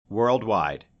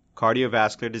Worldwide,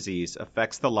 cardiovascular disease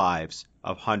affects the lives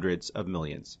of hundreds of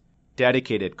millions.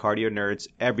 Dedicated cardio nerds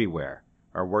everywhere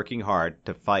are working hard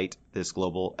to fight this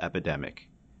global epidemic.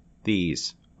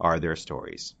 These are their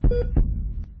stories.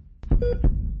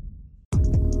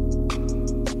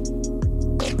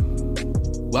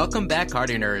 Welcome back,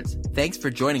 Cardio Nerds. Thanks for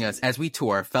joining us as we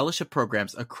tour fellowship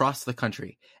programs across the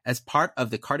country as part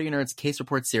of the Cardio Nerds Case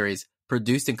Report series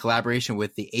produced in collaboration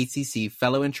with the ACC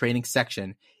Fellow in Training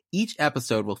section. Each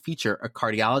episode will feature a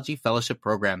cardiology fellowship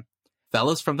program.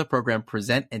 Fellows from the program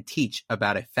present and teach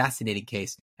about a fascinating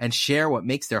case and share what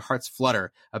makes their hearts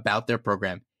flutter about their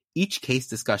program. Each case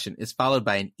discussion is followed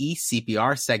by an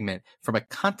eCPR segment from a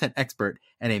content expert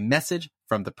and a message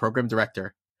from the program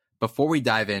director. Before we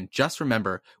dive in, just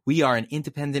remember, we are an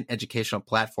independent educational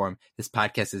platform. This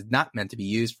podcast is not meant to be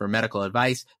used for medical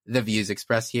advice. The views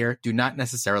expressed here do not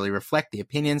necessarily reflect the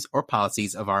opinions or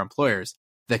policies of our employers.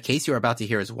 The case you are about to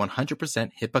hear is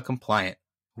 100% HIPAA compliant.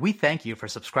 We thank you for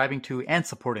subscribing to and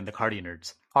supporting the Cardio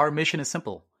Nerds. Our mission is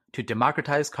simple: to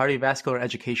democratize cardiovascular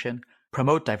education,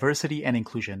 promote diversity and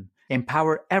inclusion,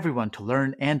 empower everyone to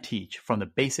learn and teach from the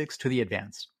basics to the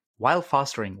advanced, while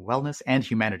fostering wellness and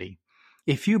humanity.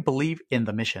 If you believe in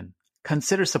the mission,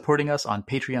 consider supporting us on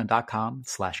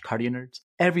patreon.com/cardionerds.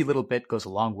 Every little bit goes a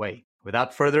long way.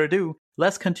 Without further ado,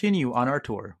 let's continue on our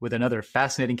tour with another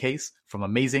fascinating case from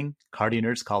amazing Cardio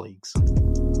Nerds colleagues.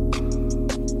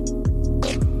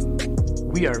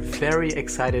 We are very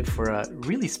excited for a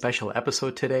really special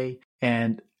episode today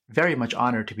and very much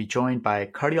honored to be joined by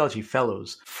cardiology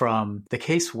fellows from the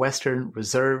Case Western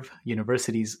Reserve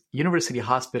University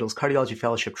Hospital's Cardiology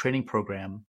Fellowship Training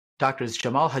Program, Doctors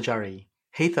Jamal Hajari,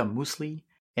 Haitham Mousli,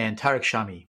 and Tariq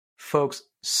Shami. Folks,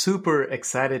 super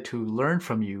excited to learn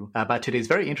from you about today's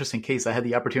very interesting case. I had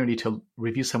the opportunity to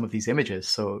review some of these images,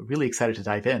 so really excited to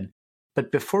dive in.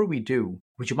 But before we do,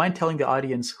 would you mind telling the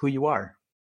audience who you are?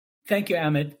 Thank you,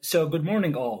 Amit. So good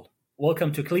morning, all.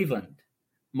 Welcome to Cleveland.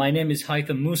 My name is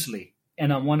Haitham Mousli,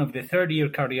 and I'm one of the third-year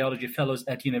cardiology fellows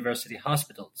at University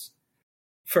Hospitals.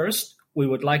 First, we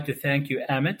would like to thank you,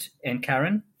 Amit and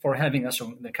Karen, for having us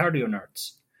on the Cardio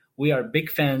Nerds. We are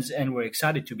big fans and we're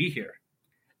excited to be here.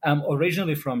 I'm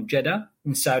originally from Jeddah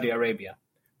in Saudi Arabia.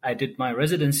 I did my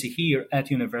residency here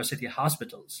at University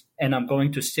Hospitals, and I'm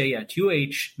going to stay at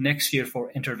UH next year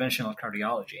for interventional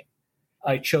cardiology.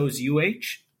 I chose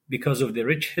UH because of the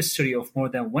rich history of more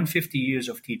than 150 years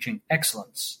of teaching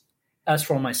excellence. As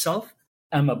for myself,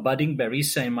 I'm a budding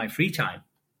barista in my free time.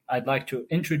 I'd like to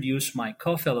introduce my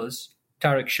co-fellows,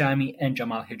 Tariq Shami and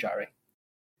Jamal Hajari.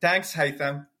 Thanks,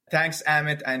 Haitham. Thanks,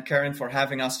 Amit and Karen, for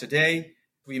having us today.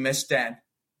 We miss Dan.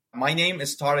 My name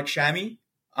is Tariq Shami.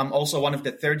 I'm also one of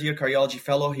the third-year cardiology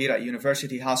fellow here at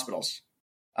University Hospitals.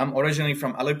 I'm originally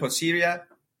from Aleppo, Syria.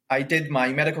 I did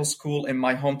my medical school in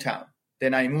my hometown.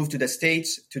 Then I moved to the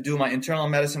States to do my internal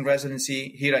medicine residency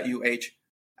here at UH.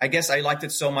 I guess I liked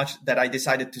it so much that I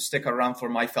decided to stick around for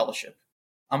my fellowship.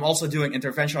 I'm also doing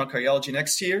interventional cardiology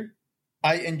next year.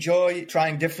 I enjoy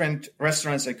trying different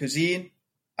restaurants and cuisine.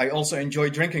 I also enjoy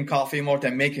drinking coffee more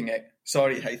than making it.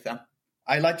 Sorry, Haitham.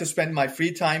 I like to spend my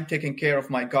free time taking care of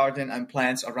my garden and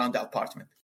plants around the apartment.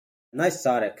 Nice,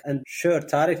 Tariq. And sure,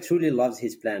 Tariq truly loves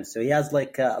his plants. So he has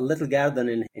like a little garden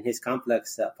in his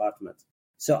complex apartment.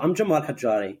 So I'm Jamal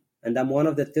Hajari, and I'm one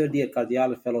of the third-year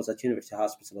cardiology fellows at University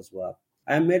Hospital as well.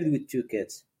 I'm married with 2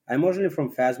 kids. I'm originally from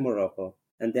Fez, Morocco,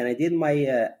 and then I did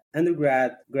my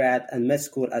undergrad, grad, and med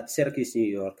school at Syracuse, New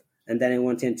York, and then I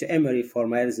went into Emory for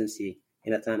my residency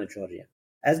in Atlanta, Georgia.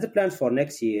 As the plan for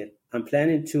next year, I'm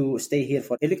planning to stay here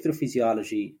for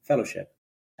electrophysiology fellowship.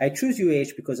 I choose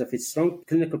UH because of its strong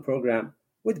clinical program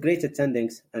with great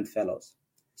attendings and fellows.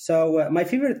 So my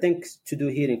favorite thing to do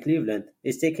here in Cleveland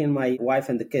is taking my wife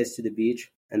and the kids to the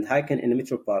beach and hiking in the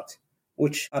metro parks,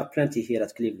 which are plenty here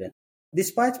at Cleveland.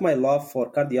 Despite my love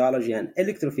for cardiology and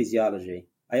electrophysiology,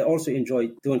 I also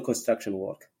enjoy doing construction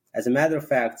work. As a matter of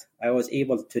fact, I was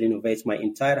able to renovate my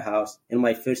entire house in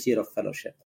my first year of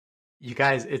fellowship. You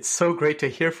guys, it's so great to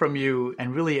hear from you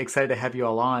and really excited to have you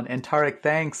all on. And Tariq,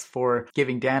 thanks for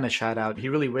giving Dan a shout out. He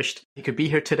really wished he could be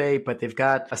here today, but they've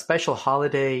got a special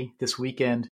holiday this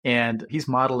weekend. And he's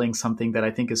modeling something that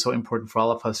I think is so important for all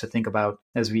of us to think about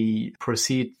as we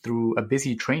proceed through a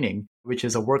busy training, which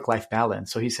is a work-life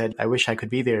balance. So he said, I wish I could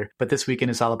be there, but this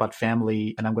weekend is all about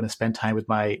family and I'm going to spend time with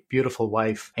my beautiful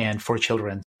wife and 4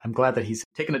 children. I'm glad that he's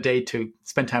taken a day to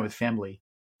spend time with family.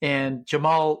 And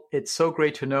Jamal, it's so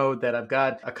great to know that I've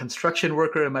got a construction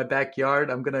worker in my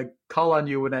backyard. I'm going to call on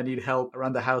you when I need help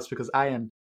around the house because I am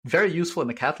very useful in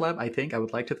the cath lab, I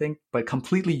would like to think, but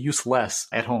completely useless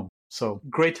at home. So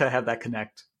great to have that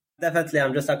connect. Definitely,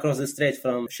 I'm just across the street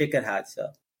from Shaker Hat.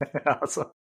 So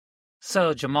Awesome.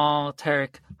 So Jamal,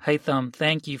 Tarek, Haitham,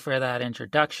 thank you for that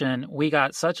introduction. We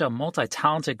got such a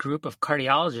multi-talented group of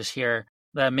cardiologists here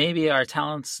that maybe our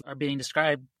talents are being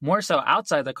described more so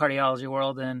outside the cardiology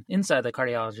world than inside the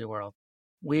cardiology world.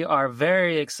 We are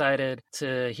very excited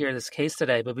to hear this case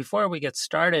today. But before we get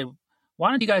started,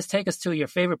 why don't you guys take us to your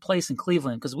favorite place in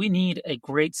Cleveland? Because we need a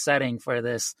great setting for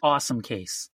this awesome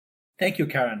case. Thank you,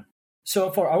 Karen.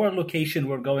 So for our location,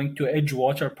 we're going to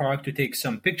Edgewater Park to take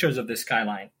some pictures of the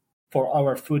skyline. For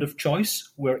our food of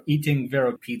choice, we're eating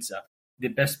Vero Pizza, the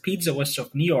best pizza west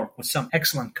of New York with some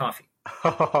excellent coffee.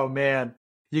 Oh, man.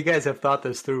 You guys have thought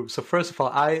this through. So first of all,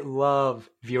 I love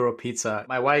Vero Pizza.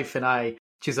 My wife and I,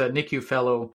 she's a NICU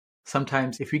fellow.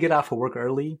 Sometimes if we get off of work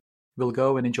early, we'll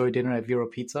go and enjoy dinner at Vero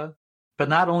Pizza. But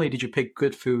not only did you pick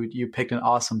good food, you picked an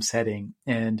awesome setting.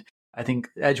 And I think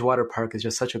Edgewater Park is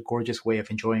just such a gorgeous way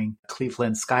of enjoying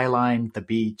Cleveland skyline, the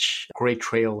beach, great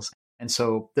trails. And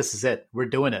so this is it. We're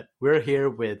doing it. We're here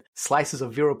with slices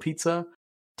of Vero Pizza,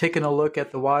 taking a look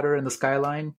at the water and the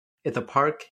skyline at the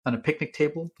park on a picnic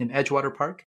table in Edgewater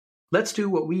Park. Let's do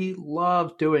what we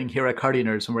love doing here at Cardio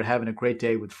Nerds when we're having a great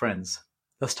day with friends.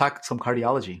 Let's talk some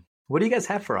cardiology. What do you guys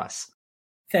have for us?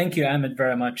 Thank you, Amit,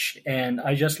 very much. And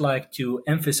I just like to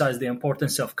emphasize the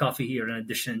importance of coffee here in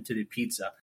addition to the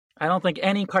pizza. I don't think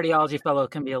any cardiology fellow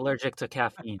can be allergic to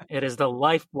caffeine. It is the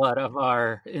lifeblood of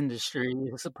our industry.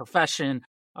 It's a profession,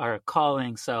 our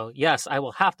calling. So yes, I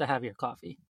will have to have your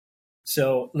coffee.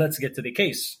 So let's get to the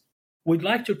case. We'd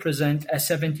like to present a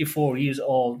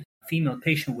 74-year-old female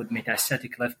patient with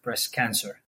metastatic left breast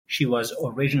cancer. She was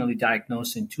originally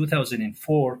diagnosed in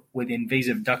 2004 with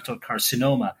invasive ductal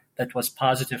carcinoma that was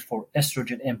positive for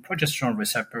estrogen and progesterone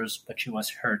receptors, but she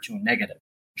was HER2 negative.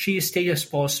 She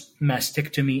staged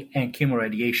post-mastectomy and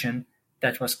chemoradiation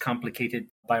that was complicated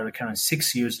by recurrence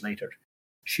 6 years later.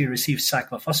 She received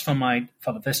cyclophosphamide,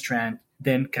 fulvestrant,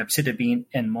 then capecitabine,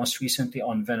 and most recently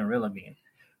on vinorelbine,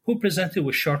 who presented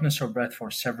with shortness of breath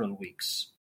for several weeks.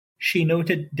 She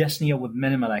noted dyspnea with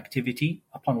minimal activity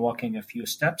upon walking a few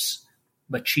steps,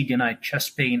 but she denied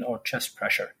chest pain or chest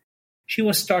pressure. She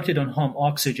was started on home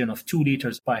oxygen of 2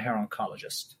 liters by her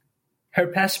oncologist. Her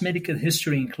past medical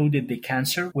history included the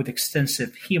cancer with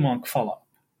extensive hem-onc follow-up.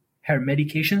 Her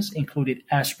medications included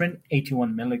aspirin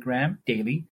 81 mg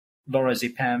daily,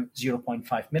 lorazepam 0.5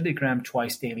 mg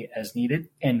twice daily as needed,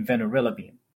 and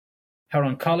vinorelbine. Her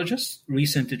oncologist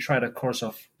recently tried a course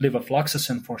of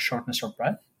levofloxacin for shortness of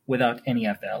breath without any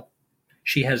avail.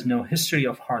 She has no history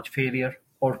of heart failure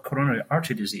or coronary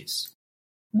artery disease.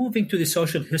 Moving to the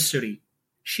social history,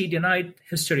 she denied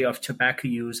history of tobacco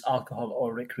use, alcohol,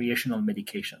 or recreational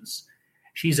medications.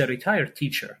 She's a retired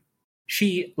teacher.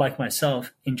 She, like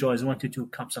myself, enjoys 1 to 2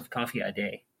 cups of coffee a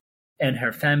day. And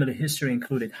her family history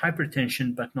included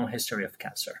hypertension, but no history of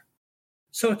cancer.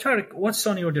 So, Tarek, what's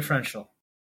on your differential?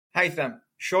 Haitham,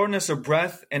 shortness of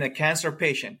breath in a cancer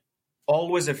patient.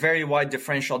 Always a very wide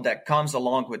differential that comes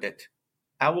along with it.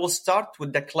 I will start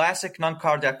with the classic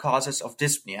non-cardiac causes of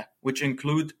dyspnea, which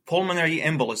include pulmonary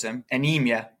embolism,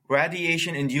 anemia,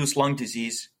 radiation-induced lung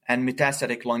disease, and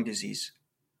metastatic lung disease.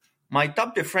 My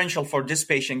top differential for this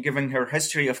patient, given her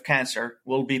history of cancer,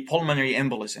 will be pulmonary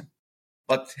embolism.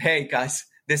 But hey guys,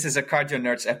 this is a Cardio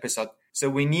Nerds episode, so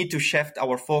we need to shift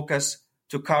our focus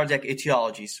to cardiac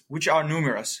etiologies, which are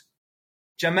numerous.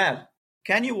 Jamal,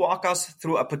 can you walk us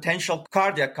through a potential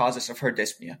cardiac causes of her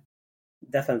dyspnea?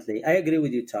 Definitely. I agree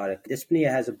with you, Tarek. Dyspnea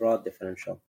has a broad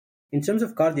differential. In terms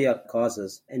of cardiac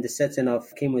causes, in the setting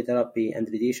of chemotherapy and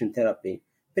radiation therapy,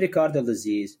 pericardial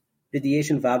disease,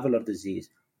 radiation valvular disease,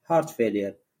 heart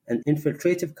failure, and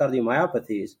infiltrative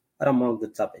cardiomyopathies are among the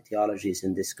top etiologies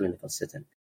in this clinical setting.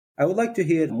 I would like to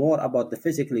hear more about the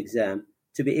physical exam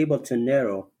to be able to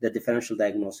narrow the differential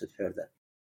diagnosis further.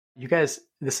 You guys,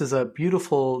 this is a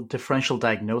beautiful differential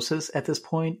diagnosis at this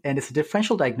point, and it's a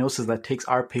differential diagnosis that takes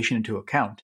our patient into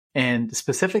account. And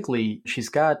specifically, she's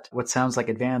got what sounds like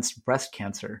advanced breast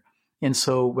cancer. And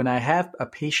so when I have a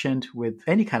patient with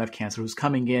any kind of cancer who's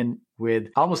coming in with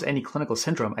almost any clinical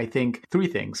syndrome, I think 3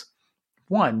 things.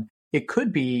 1, it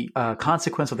could be a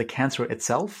consequence of the cancer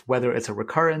itself, whether it's a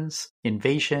recurrence,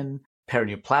 invasion,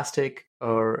 paraneoplastic,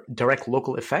 or direct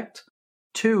local effect.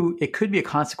 2, it could be a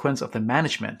consequence of the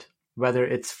management, whether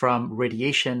it's from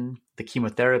radiation, the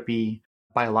chemotherapy,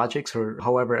 biologics, or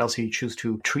however else you choose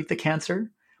to treat the cancer.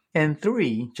 And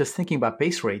 3, just thinking about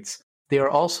base rates, they are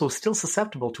also still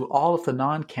susceptible to all of the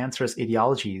non-cancerous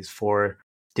etiologies for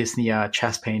dyspnea,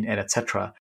 chest pain, and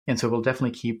etc. And so we'll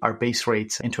definitely keep our base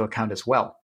rates into account as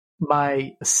well.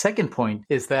 My second point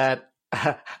is that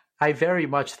I very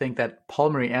much think that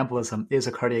pulmonary embolism is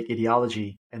a cardiac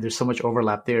etiology, and there's so much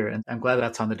overlap there. And I'm glad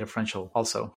that's on the differential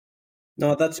also.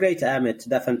 No, that's great, Amit.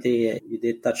 Definitely, you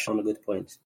did touch on a good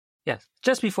point. Yes.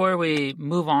 Just before we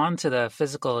move on to the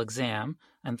physical exam,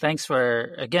 and thanks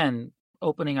for, again,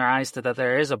 opening our eyes to that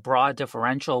there is a broad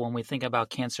differential when we think about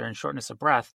cancer and shortness of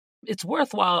breath, it's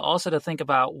worthwhile also to think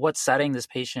about what setting this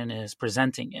patient is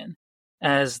presenting in,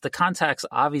 as the context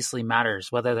obviously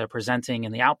matters, whether they're presenting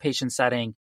in the outpatient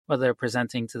setting, whether they're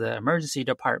presenting to the emergency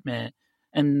department,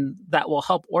 and that will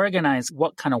help organize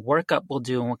what kind of workup we'll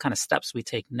do and what kind of steps we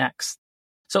take next.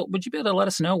 So would you be able to let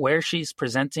us know where she's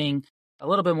presenting, a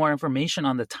little bit more information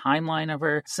on the timeline of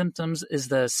her symptoms? Is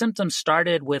the symptom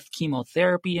started with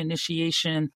chemotherapy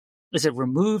initiation? Is it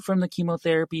removed from the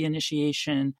chemotherapy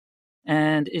initiation?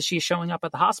 And is she showing up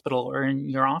at the hospital or in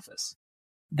your office?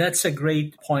 That's a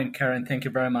great point, Karen. Thank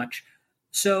you very much.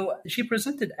 So she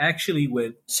presented actually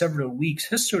with several weeks'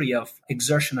 history of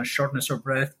exertional shortness of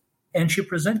breath, and she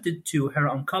presented to her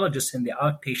oncologist in the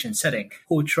outpatient setting,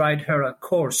 who tried her a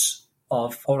course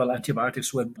of oral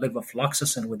antibiotics with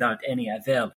levofloxacin without any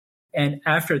avail. And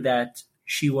after that,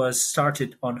 she was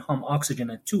started on home oxygen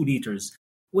at 2 liters,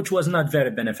 which was not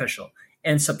very beneficial.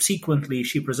 And subsequently,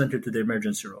 she presented to the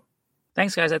emergency room.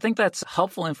 Thanks, guys. I think that's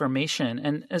helpful information,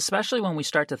 and especially when we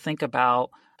start to think about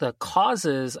the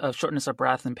causes of shortness of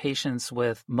breath in patients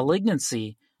with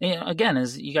malignancy. Again,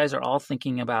 as you guys are all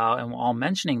thinking about and all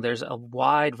mentioning, there's a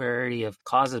wide variety of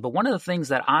causes. But one of the things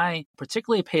that I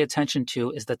particularly pay attention to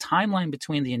is the timeline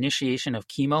between the initiation of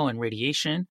chemo and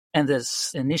radiation and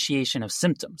this initiation of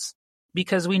symptoms.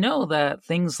 Because we know that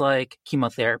things like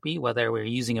chemotherapy, whether we're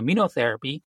using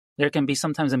immunotherapy, there can be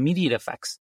sometimes immediate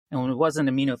effects. And it wasn't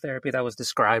immunotherapy that was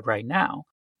described right now.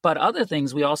 But other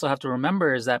things we also have to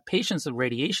remember is that patients with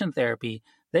radiation therapy,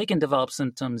 they can develop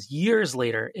symptoms years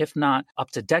later, if not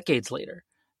up to decades later.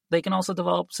 They can also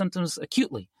develop symptoms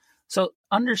acutely. So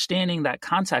understanding that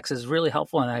context is really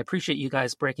helpful, and I appreciate you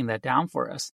guys breaking that down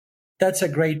for us. That's a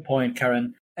great point,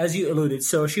 Karen. As you alluded,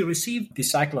 so she received the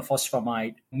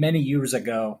cyclophosphamide many years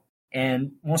ago,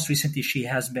 and most recently she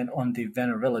has been on the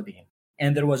vinorelbine.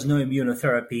 And there was no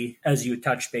immunotherapy, as you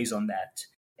touched base on that.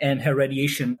 And her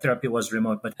radiation therapy was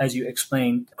remote. But as you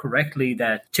explained correctly,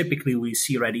 that typically we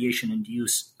see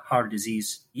radiation-induced heart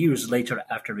disease years later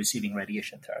after receiving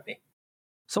radiation therapy.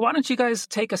 So why don't you guys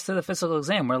take us to the physical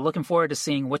exam? We're looking forward to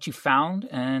seeing what you found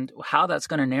and how that's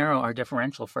going to narrow our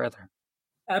differential further.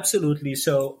 Absolutely.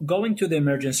 So going to the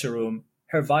emergency room,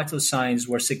 her vital signs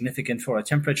were significant for a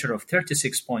temperature of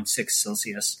 36.6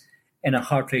 Celsius and a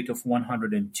heart rate of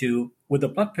 102 with a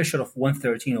blood pressure of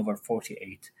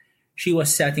 113/48. She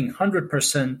was setting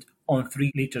 100% on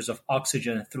 3 liters of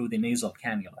oxygen through the nasal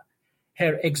cannula.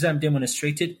 Her exam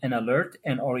demonstrated an alert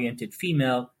and oriented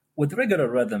female with regular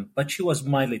rhythm, but she was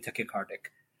mildly tachycardic.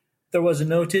 There was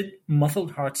noted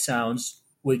muffled heart sounds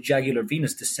with jugular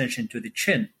venous distension to the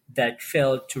chin that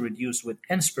failed to reduce with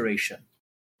inspiration.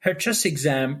 Her chest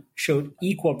exam showed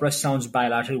equal breath sounds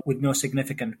bilateral with no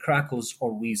significant crackles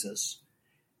or wheezes.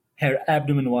 Her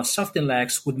abdomen was soft and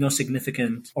lax with no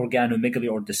significant organomegaly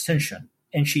or distension,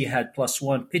 and she had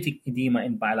 +1 pitting edema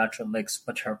in bilateral legs,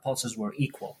 but her pulses were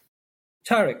equal.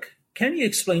 Tariq, can you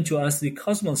explain to us the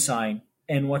Kussmaul sign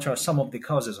and what are some of the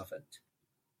causes of it?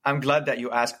 I'm glad that you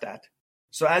asked that.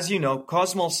 So as you know,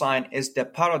 Kussmaul sign is the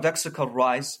paradoxical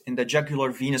rise in the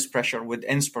jugular venous pressure with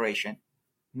inspiration.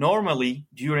 Normally,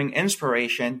 during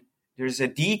inspiration, there is a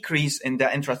decrease in the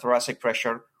intrathoracic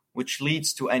pressure, which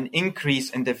leads to an increase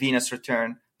in the venous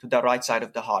return to the right side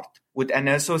of the heart, with an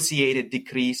associated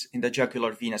decrease in the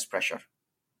jugular venous pressure.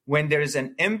 When there is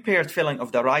an impaired filling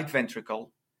of the right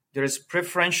ventricle, there is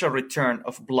preferential return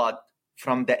of blood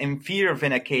from the inferior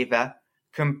vena cava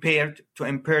compared to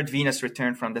impaired venous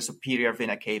return from the superior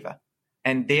vena cava,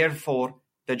 and therefore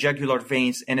the jugular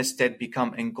veins instead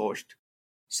become engorged.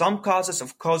 Some causes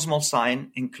of Kussmaul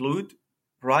sign include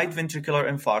right ventricular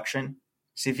infarction,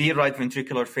 severe right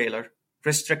ventricular failure,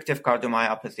 restrictive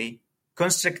cardiomyopathy,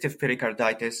 constrictive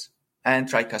pericarditis, and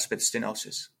tricuspid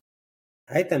stenosis.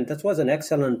 Haytham, that was an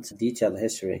excellent detailed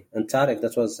history. And Tariq,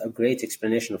 that was a great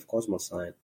explanation of Kussmaul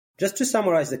sign. Just to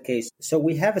summarize the case, so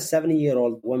we have a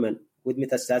 70-year-old woman with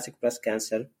metastatic breast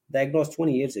cancer diagnosed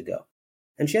 20 years ago.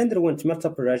 And she underwent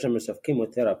multiple regimens of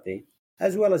chemotherapy,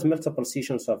 as well as multiple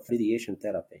sessions of radiation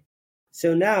therapy.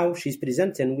 So now she's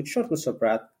presenting with shortness of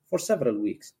breath for several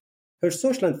weeks. Her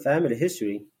social and family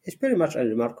history is pretty much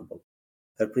unremarkable.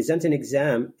 Her presenting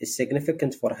exam is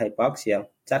significant for hypoxia,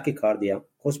 tachycardia,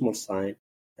 Kussmaul sign,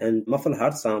 and muffled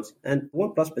heart sounds, and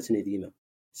 1+ pitting edema.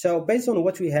 So based on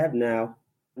what we have now,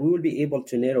 we will be able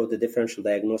to narrow the differential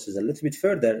diagnosis a little bit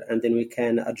further, and then we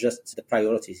can adjust the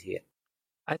priorities here.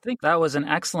 I think that was an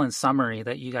excellent summary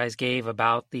that you guys gave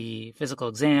about the physical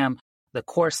exam, the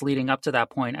course leading up to that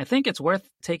point. I think it's worth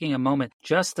taking a moment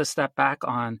just to step back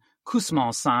on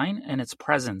Kussmaul's sign and its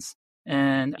presence.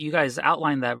 And you guys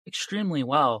outlined that extremely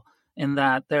well in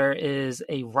that there is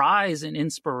a rise in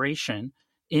inspiration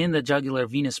in the jugular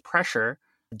venous pressure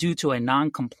due to a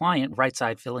non-compliant right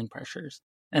side filling pressures.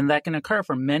 And that can occur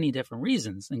for many different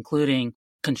reasons, including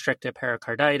constrictive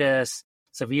pericarditis,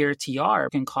 severe TR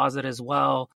can cause it as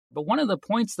well. But one of the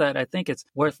points that I think it's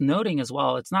worth noting as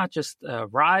well, it's not just a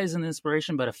rise in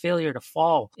inspiration, but a failure to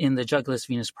fall in the jugulus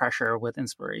venous pressure with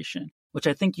inspiration, which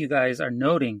I think you guys are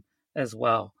noting as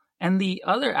well. And the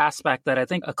other aspect that I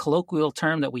think a colloquial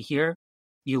term that we hear,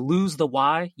 you lose the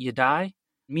Y, you die,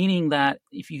 meaning that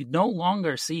if you no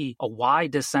longer see a Y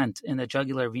descent in the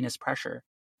jugular venous pressure,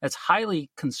 that's highly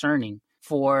concerning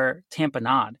for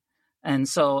tamponade. And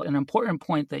so an important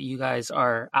point that you guys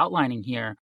are outlining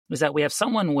here is that we have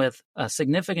someone with a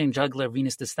significant jugular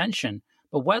venous distension,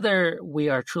 but whether we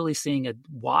are truly seeing a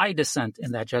Y descent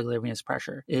in that jugular venous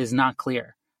pressure is not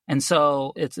clear. And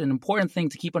so it's an important thing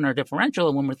to keep on our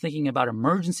differential when we're thinking about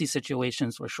emergency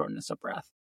situations with shortness of breath.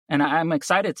 And I'm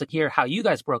excited to hear how you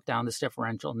guys broke down this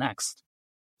differential next.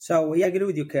 So we agree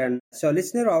with you, Karen. So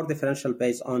let's narrow our differential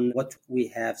based on what we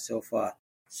have so far.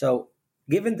 So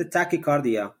given the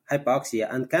tachycardia,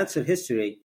 hypoxia, and cancer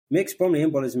history, mixed pulmonary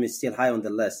embolism is still high on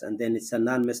the list, and then it's a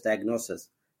non-misdiagnosis.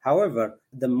 However,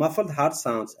 the muffled heart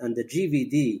sounds and the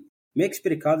GVD mixed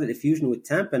pericardial effusion with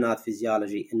tamponade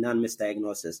physiology in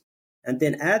non-misdiagnosis. And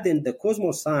then add in the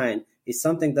Kussmaul sign is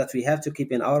something that we have to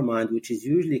keep in our mind, which is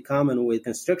usually common with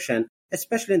constriction,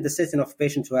 especially in the setting of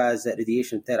patient who has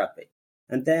radiation therapy.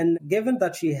 And then given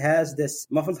that she has this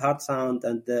muffled heart sound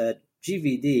and the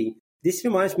GVD, this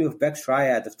reminds me of Beck's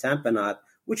triad of tamponade,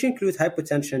 which includes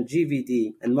hypotension,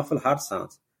 GVD, and muffled heart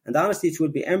sounds. And honestly, it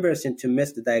would be embarrassing to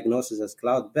miss the diagnosis, as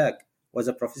Claude Beck was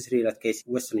a professor here at Case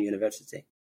Western University.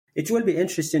 It will be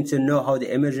interesting to know how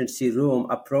the emergency room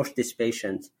approached this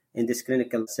patient in these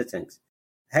clinical settings.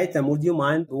 Haytham, would you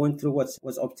mind going through what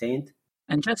was obtained?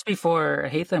 And just before,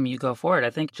 Haytham, you go forward, I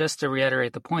think just to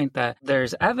reiterate the point that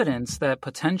there's evidence that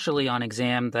potentially on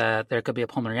exam that there could be a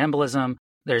pulmonary embolism.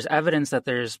 There's evidence that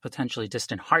there's potentially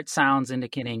distant heart sounds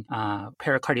indicating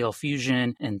pericardial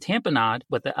effusion and tamponade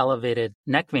with the elevated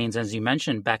neck veins, as you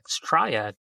mentioned, Beck's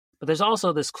triad. But there's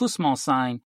also this Kussmaul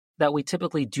sign that we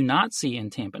typically do not see in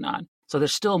tamponade. So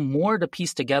there's still more to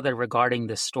piece together regarding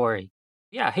this story.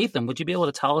 Yeah, Haytham, would you be able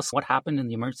to tell us what happened in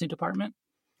the emergency department?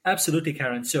 Absolutely,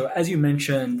 Karen. So as you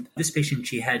mentioned, this patient,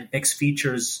 she had mixed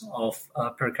features of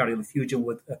pericardial effusion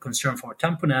with a concern for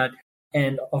tamponade.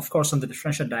 And of course, on the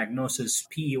differential diagnosis,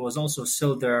 PE was also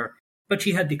still there, but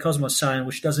she had the Kussmaul sign,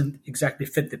 which doesn't exactly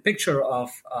fit the picture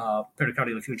of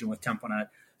pericardial effusion with tamponade.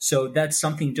 So that's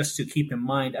something just to keep in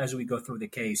mind as we go through the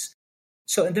case.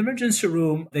 So in the emergency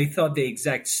room, they thought the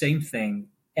exact same thing,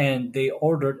 and they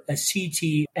ordered a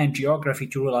CT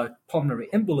angiography to rule out pulmonary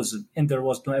embolism, and there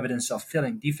was no evidence of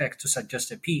filling defect to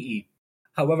suggest a PE.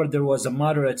 However, there was a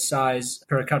moderate size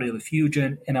pericardial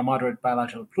effusion and a moderate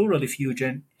bilateral pleural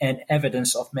effusion and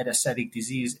evidence of metastatic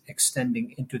disease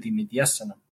extending into the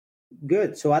mediastinum.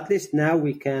 Good. So at least now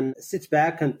we can sit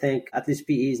back and think at least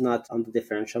PE is not on the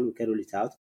differential. We can rule it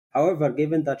out. However,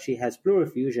 given that she has pleural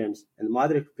effusions and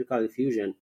moderate pericardial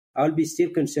effusion, I will be still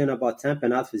concerned about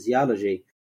tamponade physiology.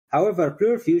 However,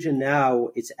 pleural effusion now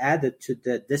is added to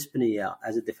the dyspnea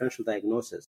as a differential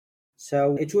diagnosis.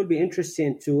 So it will be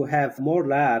interesting to have more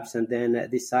labs and then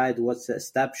decide what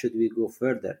step should we go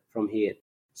further from here.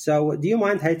 So do you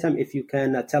mind, Haytham, if you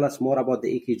can tell us more about the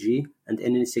EKG and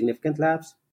any significant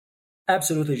labs?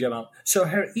 Absolutely, Jamal. So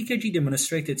her EKG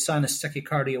demonstrated sinus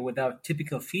tachycardia without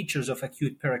typical features of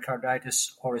acute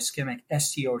pericarditis or ischemic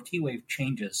ST or T-wave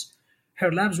changes.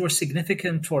 Her labs were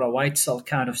significant for a white cell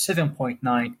count of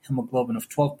 7.9, hemoglobin of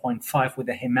 12.5 with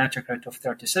a hematocrit of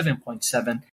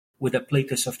 37.7 with a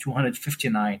platelets of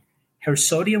 259. Her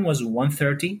sodium was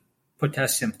 130,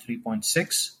 potassium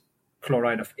 3.6,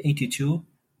 chloride of 82,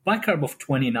 bicarb of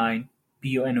 29,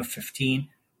 BUN of 15,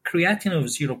 creatinine of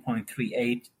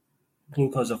 0.38,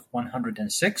 glucose of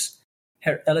 106.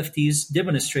 Her LFTs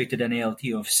demonstrated an ALT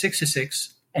of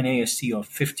 66, an AST of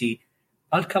 50,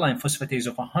 alkaline phosphatase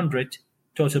of 100,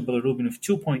 total bilirubin of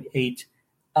 2.8,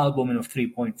 albumin of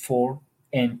 3.4,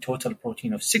 and total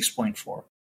protein of 6.4.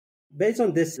 Based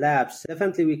on these labs,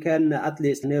 definitely we can at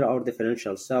least narrow our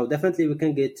differential. So definitely we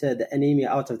can get the anemia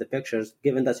out of the pictures,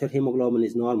 given that her hemoglobin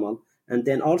is normal. And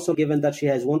then also given that she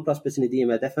has 1+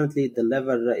 edema, definitely the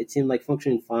liver, it seemed like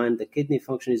functioning fine. The kidney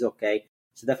function is okay.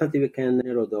 So definitely we can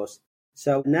narrow those.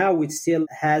 So now it still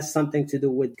has something to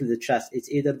do with the chest. It's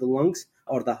either the lungs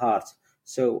or the heart.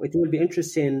 So it will be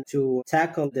interesting to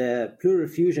tackle the pleural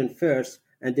effusion first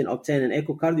and then obtain an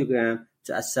echocardiogram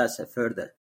to assess it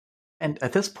further. And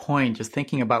at this point, just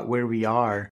thinking about where we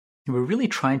are, we're really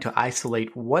trying to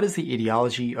isolate what is the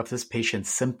etiology of this patient's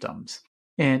symptoms.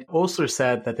 And Osler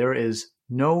said that there is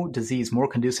no disease more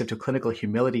conducive to clinical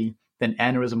humility than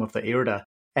aneurysm of the aorta.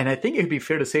 And I think it would be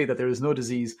fair to say that there is no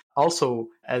disease also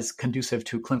as conducive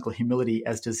to clinical humility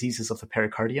as diseases of the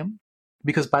pericardium.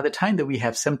 Because by the time that we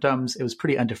have symptoms, it was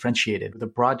pretty undifferentiated with a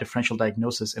broad differential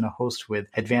diagnosis in a host with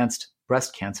advanced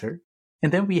breast cancer.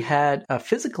 And then we had a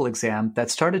physical exam that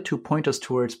started to point us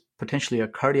towards potentially a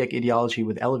cardiac etiology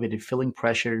with elevated filling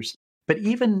pressures. But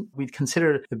even we'd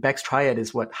consider the Beck's triad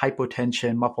is what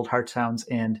hypotension, muffled heart sounds,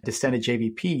 and distended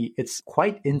JVP. It's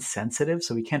quite insensitive,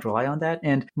 so we can't rely on that.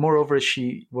 And moreover,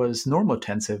 she was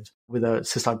normotensive with a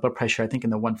systolic blood pressure, I think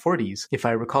in the 140s, if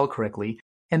I recall correctly.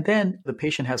 And then the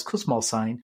patient has Kussmaul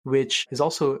sign, which is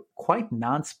also quite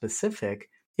nonspecific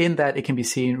in that it can be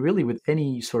seen really with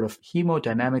any sort of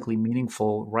hemodynamically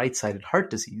meaningful right-sided heart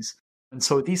disease. And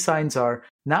so these signs are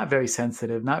not very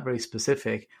sensitive, not very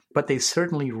specific, but they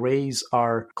certainly raise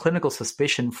our clinical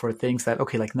suspicion for things that,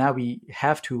 okay, like now we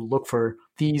have to look for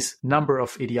these number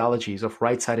of etiologies of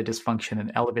right-sided dysfunction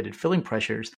and elevated filling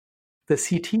pressures. The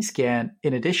CT scan,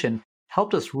 in addition,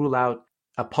 helped us rule out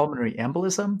a pulmonary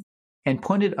embolism and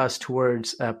pointed us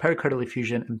towards pericardial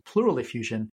effusion and pleural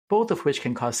effusion, both of which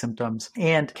can cause symptoms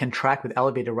and can track with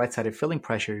elevated right-sided filling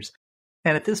pressures.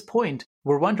 And at this point,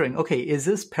 we're wondering, okay, is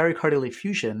this pericardial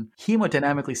effusion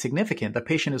hemodynamically significant? The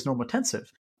patient is normotensive.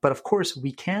 But of course,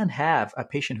 we can have a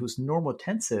patient who's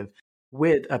normotensive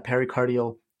with a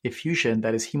pericardial effusion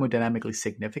that is hemodynamically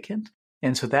significant.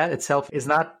 And so that itself is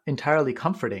not entirely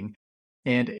comforting.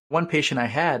 And one patient I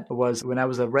had was when I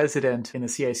was a resident in the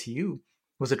CICU,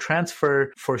 was a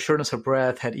transfer for shortness of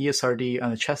breath, had ESRD on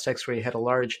the chest x-ray, had a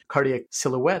large cardiac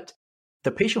silhouette.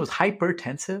 The patient was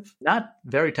hypertensive, not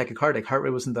very tachycardic. Heart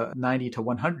rate was in the 90 to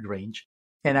 100 range.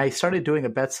 And I started doing a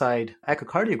bedside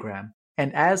echocardiogram.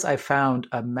 And as I found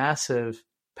a massive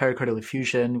pericardial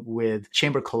effusion with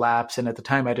chamber collapse, and at the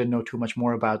time I didn't know too much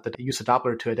more about the use of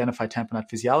Doppler to identify tamponade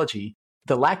physiology,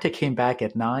 the lactate came back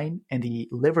at 9 and the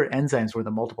liver enzymes were in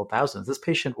the multiple thousands. This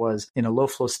patient was in a low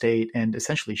flow state and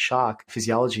essentially shock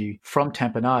physiology from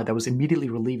tamponade that was immediately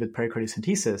relieved with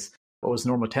pericardiocentesis, but was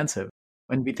normotensive.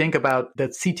 When we think about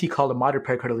that CT called a moderate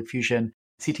pericardial effusion,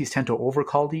 CTs tend to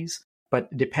overcall these,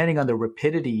 but depending on the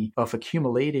rapidity of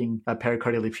accumulating a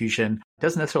pericardial effusion, it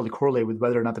doesn't necessarily correlate with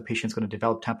whether or not the patient is going to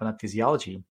develop tamponade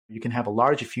physiology. You can have a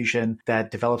large effusion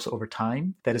that develops over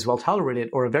time that is well tolerated,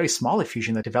 or a very small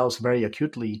effusion that develops very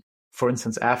acutely, for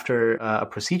instance, after a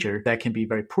procedure that can be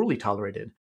very poorly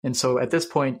tolerated. And so at this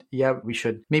point, we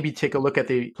should maybe take a look at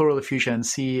the pleural effusion and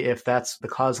see if that's the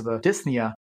cause of the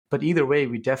dyspnea. But either way,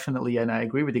 we definitely, and I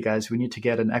agree with you guys, we need to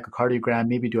get an echocardiogram,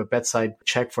 maybe do a bedside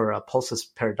check for a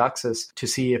pulsus paradoxus to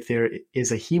see if there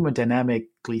is a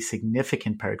hemodynamically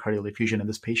significant pericardial effusion in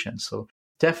this patient. So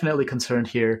definitely concerned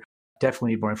here.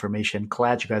 Definitely need more information.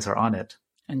 Glad you guys are on it.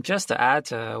 And just to add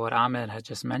to what Ahmed had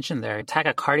just mentioned there,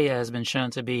 tachycardia has been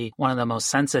shown to be one of the most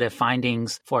sensitive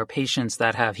findings for patients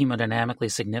that have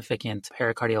hemodynamically significant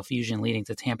pericardial effusion leading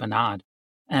to tamponade.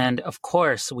 And of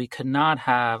course, we could not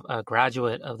have a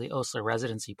graduate of the Osler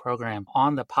residency program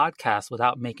on the podcast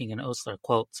without making an Osler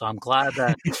quote. So I'm glad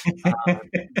that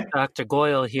Dr.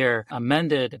 Goyal here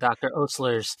amended Dr.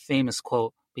 Osler's famous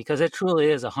quote, because it truly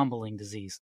is a humbling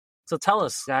disease. So tell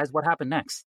us, guys, what happened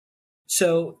next?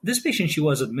 So this patient, she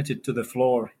was admitted to the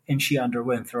floor and she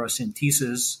underwent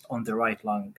thoracentesis on the right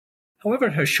lung.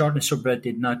 However, her shortness of breath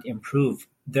did not improve.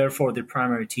 Therefore, the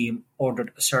primary team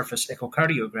ordered a surface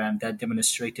echocardiogram that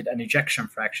demonstrated an ejection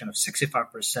fraction of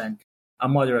 65%, a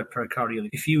moderate pericardial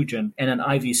effusion, and an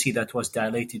IVC that was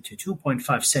dilated to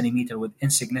 2.5 centimeter with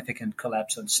insignificant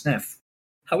collapse on sniff.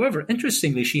 However,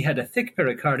 interestingly, she had a thick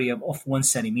pericardium of 1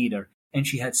 centimeter, and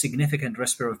she had significant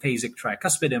respirophasic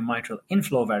tricuspid and mitral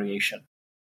inflow variation.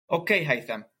 Okay,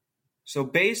 Haytham. So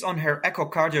based on her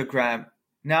echocardiogram,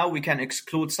 now we can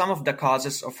exclude some of the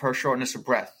causes of her shortness of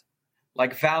breath,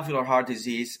 like valvular heart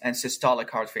disease and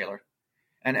systolic heart failure.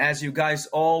 And as you guys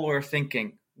all were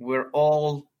thinking, we're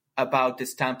all about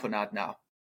this tamponade now.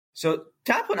 So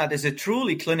tamponade is a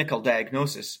truly clinical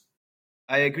diagnosis.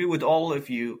 I agree with all of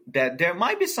you that there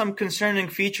might be some concerning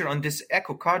feature on this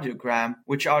echocardiogram,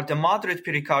 which are the moderate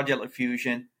pericardial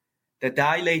effusion, the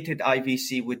dilated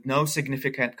IVC with no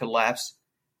significant collapse,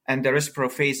 and the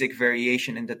respirophasic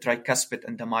variation in the tricuspid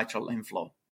and the mitral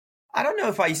inflow. I don't know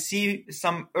if I see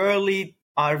some early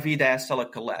RV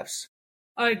diastolic collapse.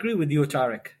 I agree with you,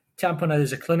 Tariq. Tamponade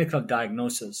is a clinical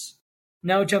diagnosis.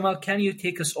 Now, Jamal, can you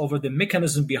take us over the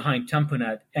mechanism behind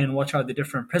tamponade and what are the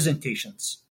different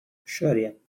presentations? Sure,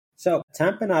 yeah. So,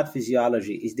 tamponade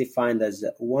physiology is defined as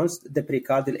once the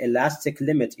pericardial elastic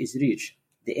limit is reached,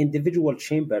 the individual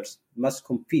chambers must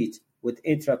compete with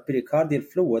intrapericardial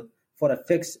fluid for a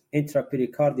fixed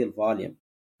intrapericardial volume.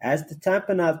 As the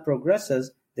tamponade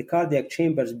progresses, the cardiac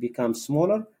chambers become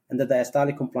smaller and the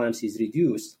diastolic compliance is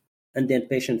reduced, and then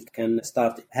patients can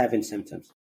start having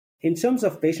symptoms. In terms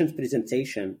of patient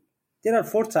presentation, there are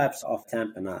 4 types of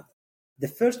tamponade. The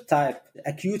first type,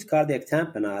 acute cardiac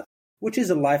tamponade, which is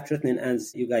a life-threatening,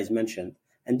 as you guys mentioned,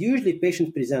 and usually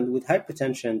patients present with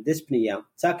hypertension, dyspnea,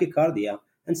 tachycardia,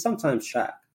 and sometimes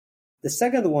shock. The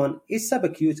second one is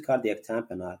subacute cardiac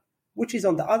tamponade, which is,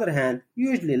 on the other hand,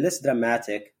 usually less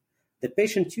dramatic. The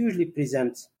patient usually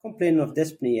presents complaining of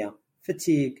dyspnea,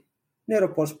 fatigue, narrow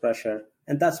pulse pressure,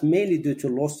 and that's mainly due to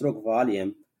low stroke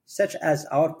volume, such as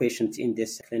our patient in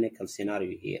this clinical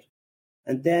scenario here.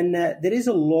 And then there is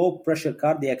a low-pressure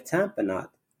cardiac tamponade,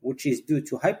 which is due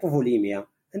to hypovolemia,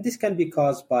 and this can be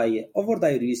caused by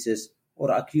overdiuresis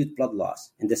or acute blood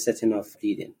loss in the setting of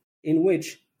bleeding, in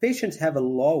which patients have a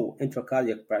low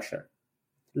intracardiac pressure.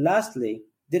 Lastly,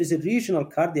 there is a regional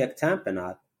cardiac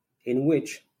tamponade, in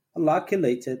which a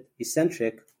loculated,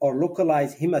 eccentric, or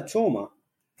localized hematoma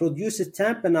produces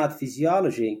tamponade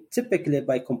physiology typically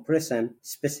by compressing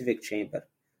specific chamber.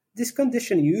 This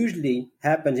condition usually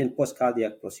happens in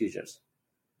post-cardiac procedures.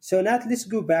 So now let's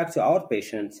go back to our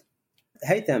patient.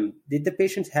 Haytham, did the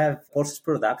patient have pulsus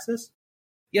paradoxus?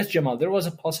 Yes, Jamal, there was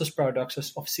a pulsus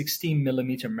paradoxus of 16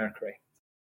 millimeter mercury.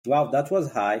 Wow, that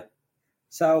was high.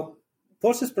 So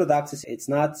pulsus paradoxus, it's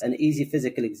not an easy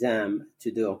physical exam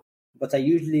to do, but I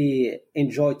usually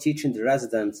enjoy teaching the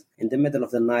residents in the middle of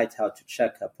the night how to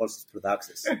check a pulsus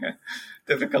paradoxus.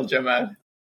 Typical Jamal.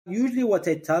 Usually what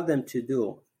I tell them to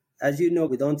do, as you know,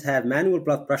 we don't have manual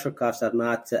blood pressure cuffs are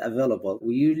not available.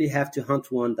 We usually have to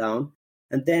hunt one down.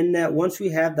 And then once we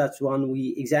have that one,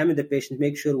 we examine the patient,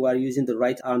 make sure we are using the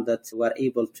right arm that we are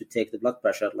able to take the blood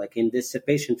pressure. Like in this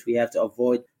patient, we have to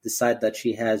avoid the side that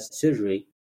she has surgery.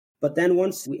 But then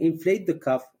once we inflate the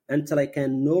cuff until I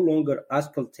can no longer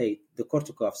auscultate the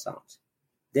corticocuff sounds,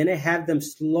 then I have them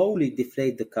slowly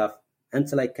deflate the cuff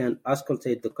until I can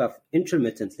auscultate the cuff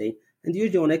intermittently and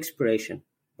usually on expiration,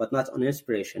 but not on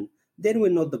inspiration. Then we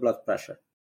note the blood pressure.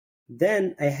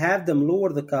 Then I have them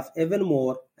lower the cuff even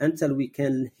more until we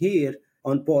can hear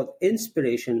on both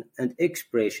inspiration and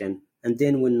expiration, and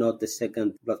then we note the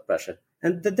second blood pressure.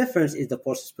 And the difference is the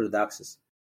pulsus paradoxus.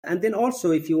 And then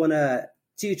also, if you want to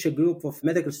teach a group of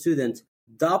medical students,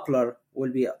 Doppler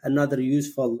will be another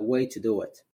useful way to do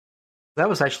it. That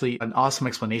was actually an awesome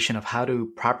explanation of how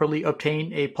to properly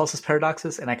obtain a pulsus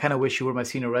paradoxus. And I kind of wish you were my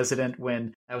senior resident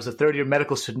when I was a third-year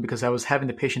medical student, because I was having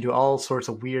the patient do all sorts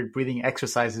of weird breathing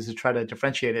exercises to try to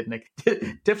differentiate it. And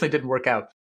it definitely didn't work out.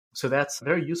 So that's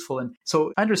very useful. And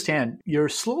so understand, you're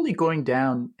slowly going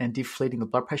down and deflating the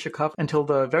blood pressure cuff until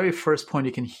the very first point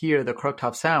you can hear the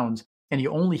corticocuff sounds, and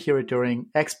you only hear it during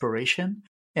expiration.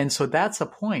 And so that's a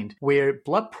point where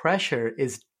blood pressure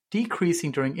is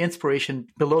decreasing during inspiration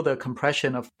below the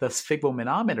compression of the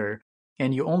sphygmomanometer,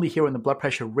 and you only hear when the blood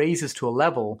pressure raises to a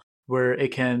level where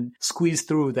it can squeeze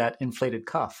through that inflated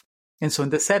cuff. And so in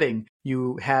this setting,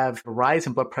 you have a rise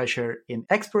in blood pressure in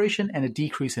expiration and a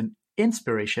decrease in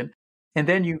inspiration. And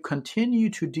then you continue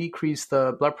to decrease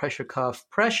the blood pressure cuff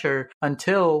pressure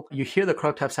until you hear the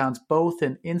corticocuff sounds both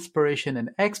in inspiration and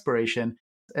expiration.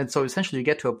 And so essentially you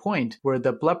get to a point where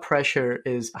the blood pressure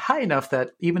is high enough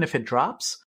that even if it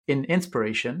drops in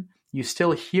inspiration, you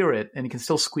still hear it and you can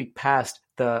still squeak past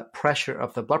the pressure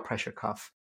of the blood pressure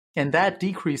cuff. And that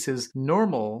decreases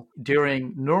normal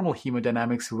during normal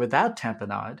hemodynamics without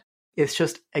tamponade. It's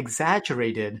just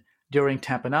exaggerated during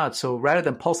tamponade. So rather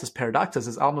than pulsus paradoxus,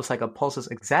 it's almost like a pulsus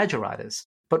exaggeratus.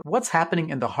 But what's happening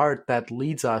in the heart that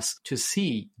leads us to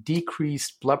see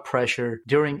decreased blood pressure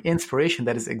during inspiration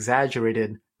that is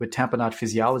exaggerated with tamponade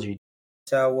physiology?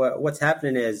 So what's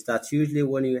happening is that usually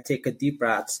when you take a deep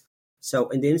breath, so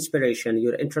in the inspiration,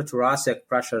 your intrathoracic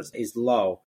pressure is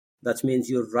low. That means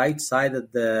your right side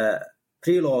of the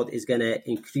preload is going to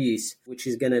increase, which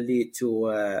is going to lead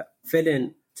to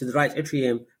filling to the right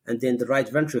atrium and then the right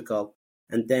ventricle.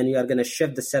 And then you are going to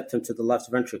shift the septum to the left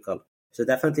ventricle. So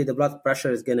definitely the blood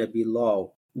pressure is going to be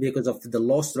low because of the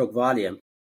low stroke volume.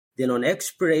 Then on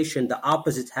expiration, the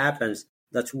opposite happens.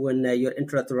 That's when your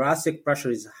intrathoracic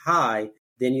pressure is high,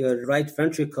 then your right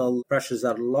ventricle pressures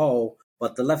are low,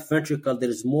 but the left ventricle, there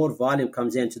is more volume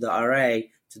comes into the RA,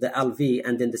 to the LV,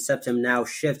 and then the septum now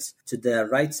shifts to the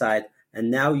right side. And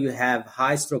now you have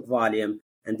high stroke volume,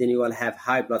 and then you will have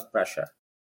high blood pressure.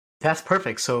 That's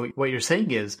perfect. So what you're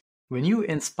saying is when you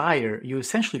inspire, you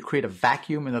essentially create a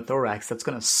vacuum in the thorax that's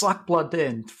going to suck blood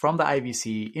in from the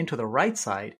IVC into the right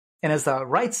side. And as the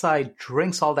right side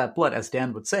drinks all that blood, as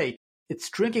Dan would say, it's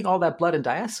drinking all that blood in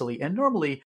diastole. And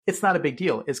normally it's not a big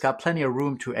deal. It's got plenty of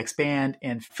room to expand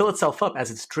and fill itself up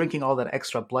as it's drinking all that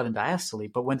extra blood in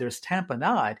diastole. But when there's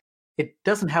tamponade, it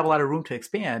doesn't have a lot of room to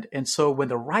expand. And so when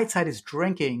the right side is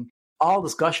drinking all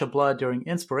this gush of blood during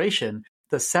inspiration,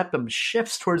 the septum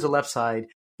shifts towards the left side,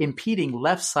 impeding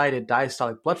left-sided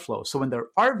diastolic blood flow. So when the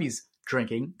RV's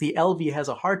drinking, the LV has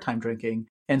a hard time drinking.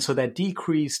 And so that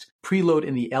decreased preload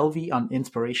in the LV on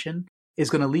inspiration is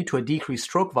going to lead to a decreased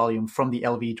stroke volume from the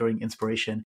LV during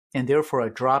inspiration, and therefore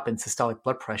a drop in systolic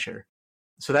blood pressure.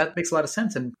 So that makes a lot of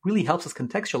sense and really helps us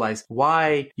contextualize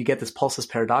why you get this pulsus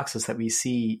paradoxus that we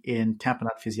see in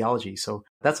tamponade physiology. So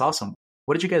that's awesome.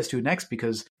 What did you guys do next?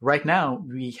 Because right now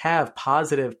we have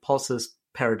positive pulsus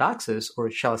paradoxus, or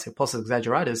shall I say pulsus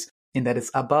exaggeratus, in that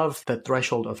it's above the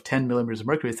threshold of 10 millimeters of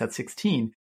mercury. It's at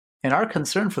 16. And our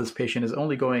concern for this patient is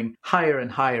only going higher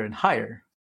and higher and higher.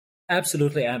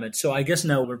 Absolutely, Amit. So I guess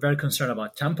now we're very concerned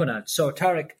about tamponade. So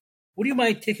Tarek, would you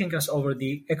mind taking us over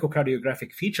the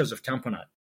echocardiographic features of tamponade?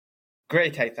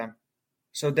 Great, Haytham.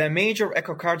 So the major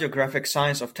echocardiographic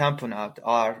signs of tamponade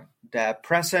are the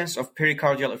presence of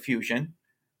pericardial effusion,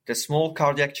 the small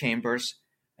cardiac chambers,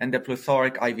 and the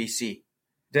plethoric IVC.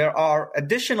 There are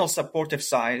additional supportive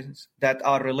signs that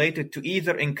are related to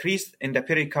either increase in the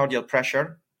pericardial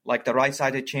pressure, like the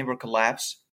right-sided chamber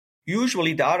collapse.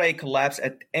 Usually the RA collapse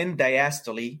at end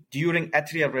diastole during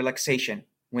atrial relaxation,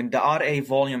 when the RA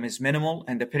volume is minimal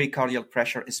and the pericardial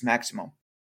pressure is maximum.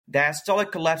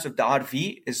 Diastolic collapse of the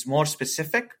RV is more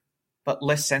specific, but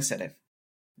less sensitive.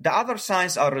 The other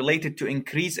signs are related to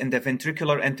increase in the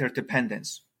ventricular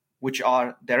interdependence, which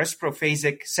are the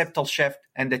respirophasic septal shift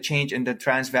and the change in the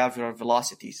transvalvular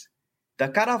velocities. The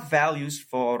cutoff values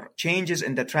for changes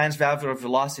in the transvalvular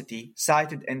velocity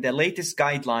cited in the latest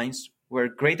guidelines were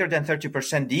greater than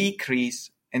 30% decrease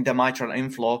in the mitral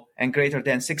inflow and greater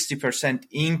than 60%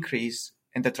 increase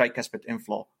in the tricuspid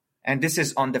inflow. And this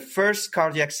is on the first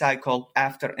cardiac cycle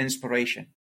after inspiration.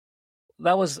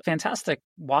 That was fantastic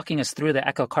walking us through the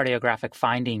echocardiographic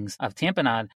findings of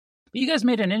tamponade. But you guys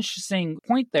made an interesting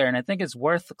point there, and I think it's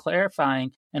worth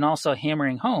clarifying and also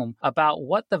hammering home about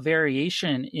what the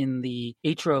variation in the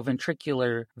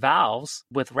atrioventricular valves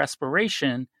with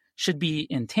respiration should be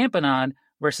in tamponade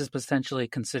versus potentially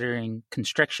considering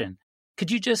constriction. Could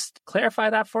you just clarify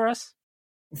that for us?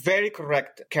 Very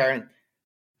correct, Karen.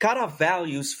 Cutoff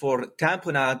values for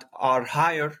tamponade are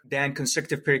higher than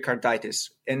constrictive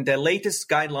pericarditis. In the latest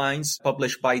guidelines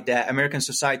published by the American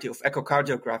Society of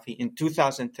Echocardiography in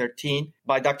 2013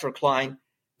 by Dr. Klein,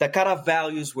 the cutoff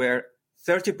values were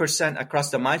 30%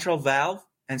 across the mitral valve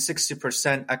and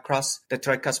 60% across the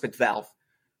tricuspid valve.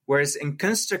 Whereas in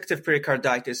constrictive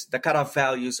pericarditis, the cutoff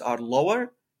values are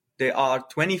lower. They are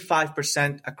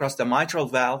 25% across the mitral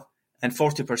valve and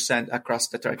 40% across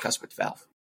the tricuspid valve.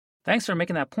 Thanks for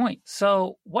making that point.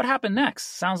 So what happened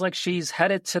next? Sounds like she's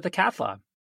headed to the cath lab.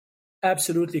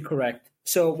 Absolutely correct.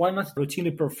 So Weymouth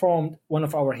routinely performed. One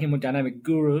of our hemodynamic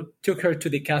guru took her to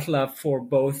the cath lab for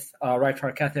both right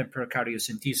heart cath and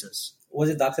pericardiocentesis. Was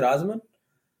it Dr. Osman?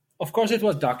 Of course, it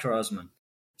was Dr. Osman.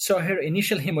 So her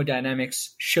initial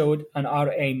hemodynamics showed an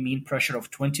RA mean pressure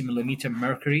of 20 millimeter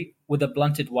mercury with a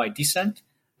blunted Y descent,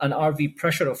 an RV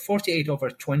pressure of 48 over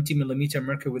 20 millimeter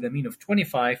mercury with a mean of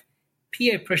 25,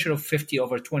 PA pressure of 50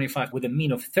 over 25 with a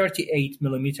mean of 38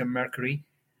 millimeter mercury,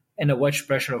 and a wedge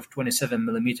pressure of 27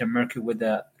 millimeter mercury with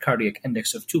a cardiac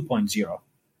index of 2.0.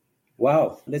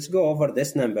 Wow, let's go over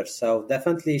this number. So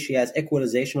definitely she has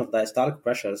equalization of diastolic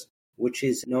pressures, which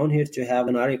is known here to have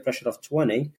an RA pressure of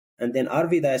 20, and then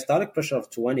RV diastolic pressure of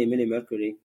 20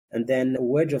 millimercury, and then a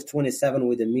wedge of 27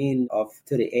 with a mean of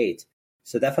 38.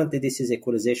 So definitely this is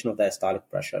equalization of diastolic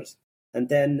pressures. And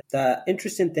then the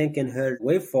interesting thing in her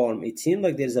waveform, it seemed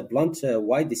like there's a blunt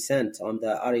Y descent on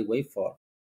the RA waveform.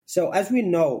 So as we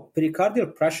know,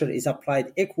 pericardial pressure is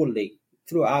applied equally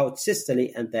throughout systole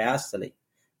and diastole.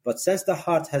 But since the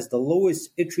heart has the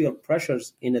lowest atrial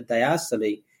pressures in the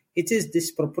diastole, it is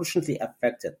disproportionately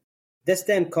affected. This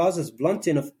then causes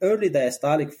blunting of early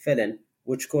diastolic filling,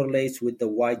 which correlates with the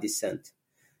Y descent.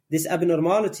 This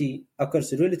abnormality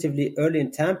occurs relatively early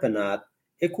in tamponade.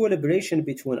 Equilibration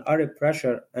between RA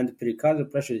pressure and pericardial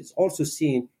pressure is also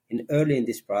seen early in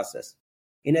this process.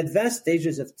 In advanced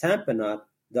stages of tamponade,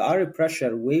 the RA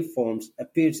pressure waveforms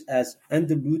appears as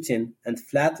undulating and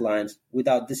flat lines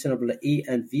without discernible E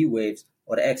and V waves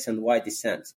or X and Y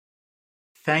descent.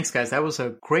 Thanks, guys. That was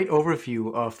a great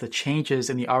overview of the changes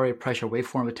in the RA pressure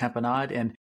waveform of tamponade.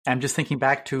 And I'm just thinking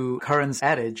back to Curran's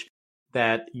adage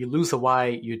that you lose a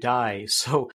Y, you die.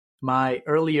 So my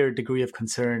earlier degree of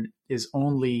concern is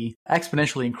only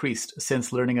exponentially increased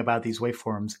since learning about these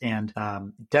waveforms, and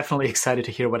definitely excited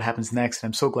to hear what happens next.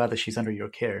 I'm so glad that she's under your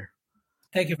care.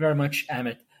 Thank you very much,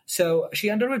 Amit. So she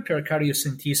underwent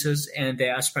pericardiocentesis and they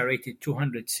aspirated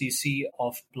 200 cc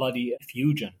of bloody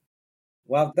effusion.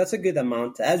 Well, that's a good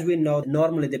amount. As we know,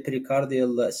 normally the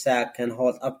pericardial sac can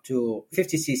hold up to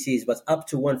 50 cc's, but up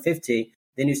to 150,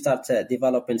 then you start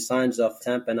developing signs of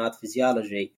tamponade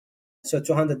physiology. So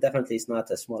 200 definitely is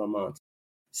not a small amount.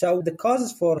 So the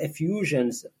causes for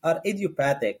effusions are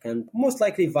idiopathic and most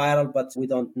likely viral, but we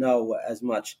don't know as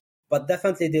much. But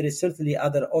definitely there is certainly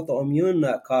other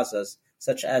autoimmune causes,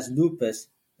 such as lupus,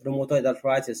 rheumatoid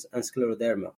arthritis, and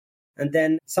scleroderma. And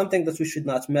then something that we should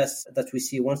not miss that we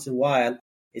see once in a while,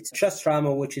 it's chest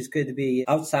trauma, which could be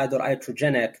outside or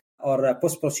iatrogenic, or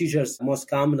post-procedures, most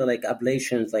commonly like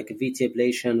ablations, like VT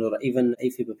ablation or even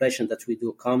AFib ablation that we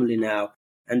do commonly now.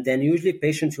 And then usually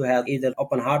patients who have either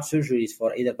open heart surgeries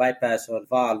for either bypass or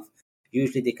valve,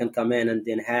 usually they can come in and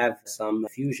then have some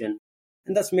effusion.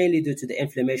 And that's mainly due to the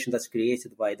inflammation that's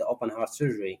created by the open heart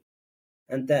surgery.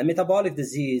 And the metabolic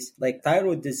disease, like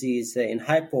thyroid disease in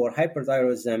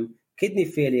hyperthyroidism, kidney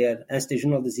failure, and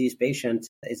stage-renal disease patients,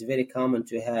 it's very common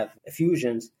to have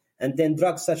effusions. And then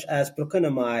drugs such as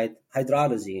procainamide,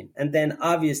 hydralazine, and then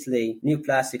obviously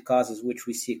neoplastic causes, which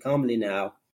we see commonly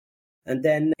now. And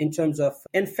then in terms of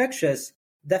infectious,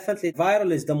 definitely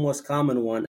viral is the most common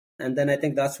one. And then I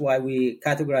think that's why we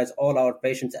categorize all our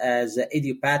patients as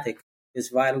idiopathic. Is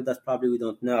viral, that probably we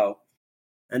don't know.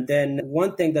 And then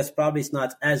one thing that's probably is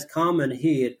not as common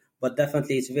here, but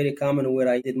definitely it's very common where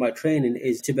I did my training,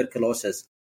 is tuberculosis.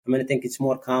 I mean, I think it's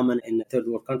more common in third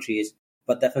world countries,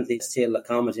 but definitely still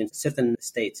common in certain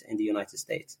states in the United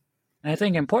States. I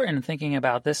think important thinking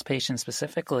about this patient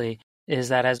specifically is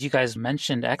that, as you guys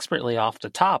mentioned expertly off the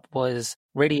top, was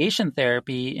radiation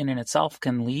therapy in and itself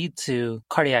can lead to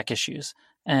cardiac issues,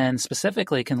 and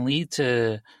specifically can lead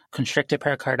to constricted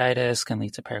pericarditis, can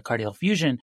lead to pericardial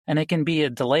effusion, and it can be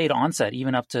a delayed onset,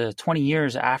 even up to 20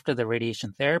 years after the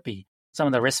radiation therapy. Some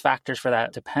of the risk factors for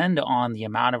that depend on the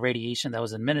amount of radiation that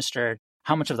was administered,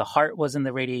 how much of the heart was in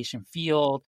the radiation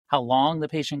field, how long the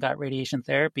patient got radiation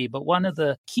therapy. But one of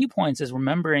the key points is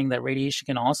remembering that radiation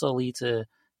can also lead to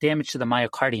damage to the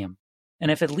myocardium.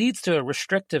 And if it leads to a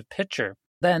restrictive picture,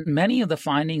 then many of the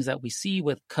findings that we see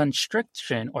with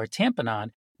constriction or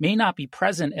tamponade may not be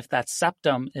present if that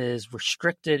septum is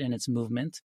restricted in its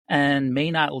movement and may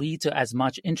not lead to as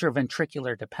much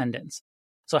intraventricular dependence.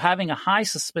 So having a high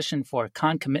suspicion for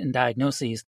concomitant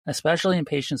diagnoses, especially in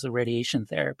patients with radiation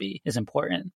therapy, is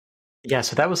important. Yeah,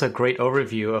 so that was a great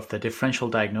overview of the differential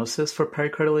diagnosis for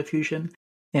pericardial effusion.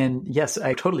 And yes,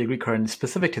 I totally agree, Karan.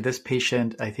 Specific to this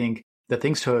patient, I think the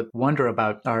things to wonder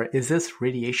about are, is this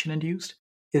radiation-induced?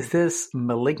 Is this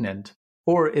malignant?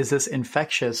 Or is this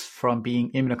infectious from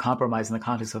being immunocompromised in the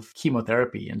context of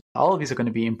chemotherapy? And all of these are going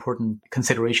to be important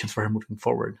considerations for her moving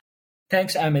forward.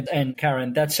 Thanks, Amit and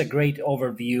Karen. That's a great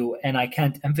overview. And I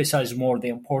can't emphasize more the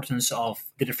importance of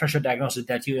the differential diagnosis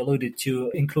that you alluded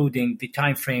to, including the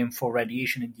time frame for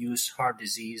radiation-induced heart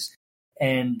disease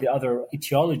and the other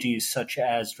etiologies such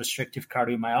as restrictive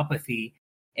cardiomyopathy,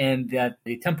 and that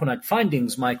the tamponade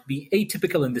findings might be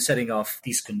atypical in the setting of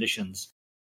these conditions.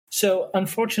 So,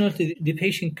 unfortunately, the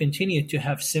patient continued to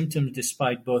have symptoms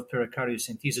despite both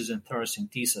pericardiocentesis and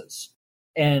thoracentesis.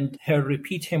 And her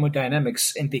repeat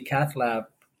hemodynamics in the cath lab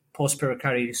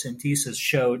post-pericardiocentesis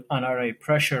showed an RA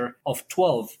pressure of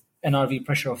 12, an RV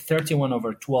pressure of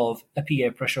 31/12, a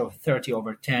PA pressure of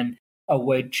 30/10, a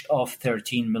wedge of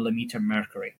 13 millimeter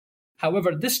mercury.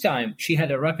 However, this time she had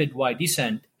a rapid Y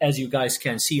descent, as you guys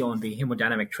can see on the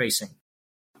hemodynamic tracing.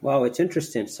 Wow, it's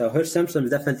interesting. So her symptoms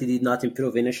definitely did not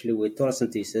improve initially with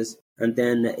thoracentesis, and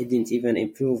then it didn't even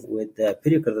improve with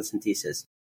pericardiocentesis.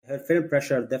 Her film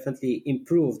pressure definitely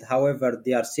improved. However,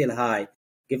 they are still high,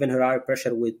 given her RA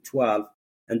pressure with 12,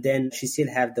 and then she still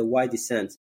have the Y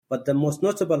descent. But the most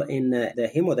notable in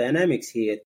the hemodynamics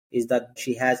here is that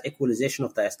she has equalization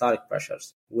of diastolic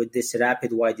pressures with this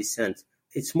rapid Y descent.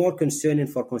 It's more concerning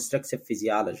for constrictive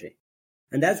physiology.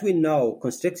 And as we know,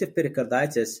 constrictive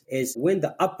pericarditis is when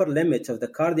the upper limit of the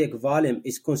cardiac volume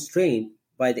is constrained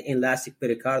by the elastic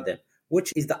pericardium,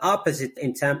 which is the opposite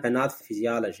in tamponade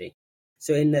physiology.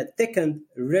 So in a thickened,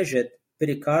 rigid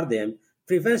pericardium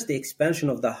prevents the expansion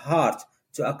of the heart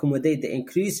to accommodate the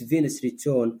increased venous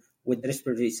return with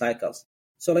respiratory cycles.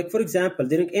 So like, for example,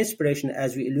 during inspiration,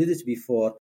 as we alluded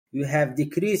before, you have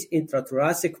decreased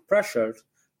intrathoracic pressure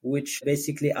which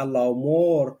basically allow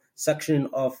more suction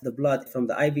of the blood from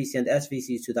the IVC and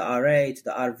SVC to the RA, to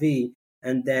the RV,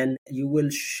 and then you will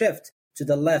shift to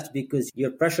the left because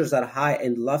your pressures are high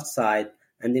in the left side,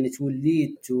 and then it will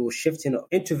lead to shifting of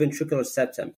interventricular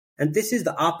septum. And this is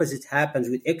the opposite happens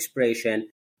with expiration,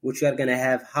 which you are going to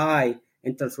have high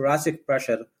interthoracic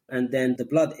pressure, and then the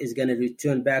blood is going to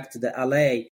return back to the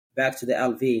LA, back to the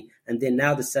LV, and then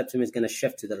now the septum is going to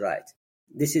shift to the right.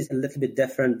 This is a little bit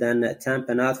different than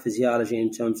tamponade physiology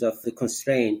in terms of the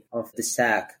constraint of the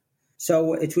sac.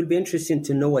 So it will be interesting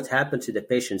to know what happened to the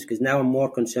patients, because now I'm more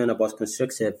concerned about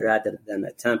constrictive rather than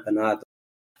a tamponade.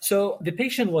 So the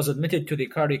patient was admitted to the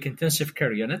cardiac intensive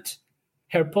care unit.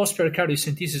 Her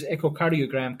post-pericardiocentesis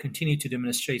echocardiogram continued to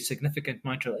demonstrate significant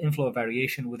mitral inflow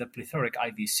variation with a plethoric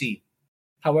IVC.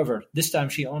 However, this time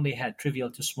she only had trivial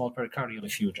to small pericardial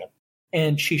effusion,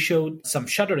 and she showed some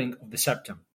shuttering of the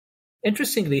septum.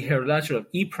 Interestingly, her lateral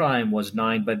E prime was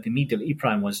 9, but the medial E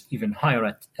prime was even higher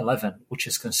at 11, which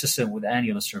is consistent with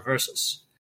annulus reversus.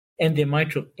 And the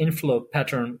mitral inflow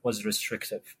pattern was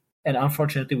restrictive. And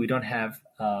unfortunately, we don't have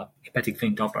a hepatic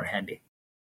vein Doppler handy.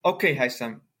 Okay,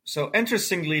 Haitham. So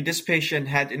interestingly, this patient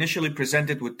had initially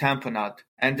presented with tamponade,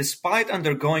 and despite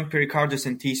undergoing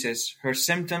pericardiocentesis, her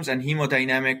symptoms and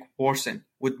hemodynamic worsened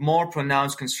with more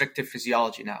pronounced constrictive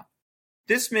physiology now.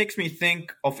 This makes me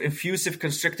think of effusive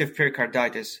constrictive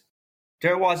pericarditis.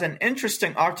 There was an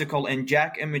interesting article in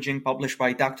JACC Imaging published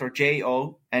by Dr.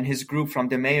 J.O. and his group from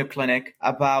the Mayo Clinic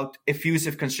about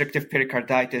effusive constrictive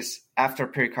pericarditis after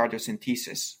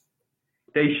pericardiocentesis.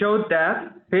 They showed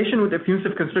that patients with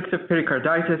effusive constrictive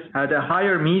pericarditis had a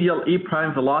higher medial E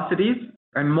prime velocities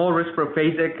and more risk for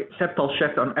phasic septal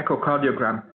shift on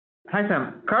echocardiogram.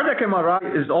 Haitham, cardiac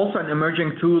MRI is also an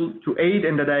emerging tool to aid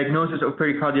in the diagnosis of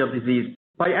pericardial disease.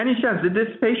 By any chance, did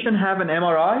this patient have an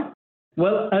MRI?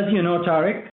 Well, as you know,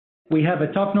 Tariq, we have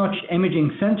a top-notch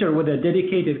imaging center with a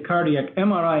dedicated cardiac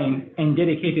MRI and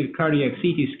dedicated cardiac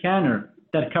CT scanner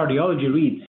that cardiology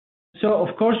reads. So,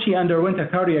 of course, she underwent a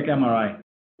cardiac MRI.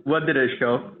 What did it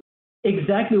show?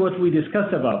 Exactly what we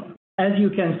discussed above. As you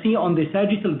can see on the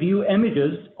sagittal view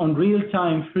images on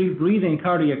real-time free-breathing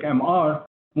cardiac MR,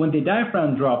 when the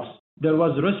diaphragm drops, there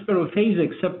was respirophasic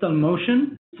septal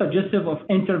motion suggestive of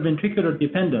interventricular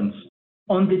dependence.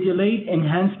 On the delayed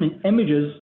enhancement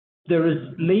images, there is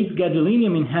late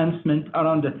gadolinium enhancement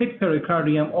around the thick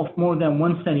pericardium of more than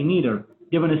 1 centimeter,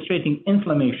 demonstrating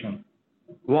inflammation.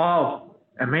 Wow,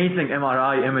 amazing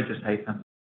MRI images, Haitham.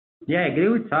 Yeah, I agree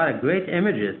with Tariq. Great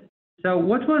images. So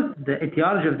what was the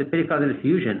etiology of the pericardial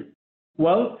effusion?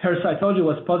 Well, her cytology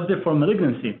was positive for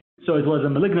malignancy, so it was a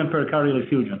malignant pericardial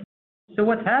effusion. So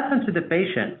what happened to the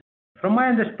patient? From my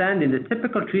understanding, the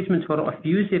typical treatment for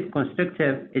effusive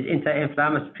constrictive is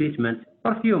anti-inflammatory treatment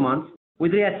for a few months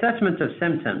with reassessment of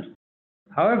symptoms.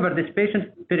 However, this patient's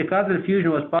pericardial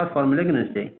effusion was passed for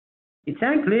malignancy. It's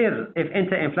unclear if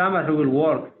anti-inflammatory will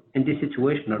work in this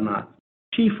situation or not.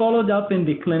 She followed up in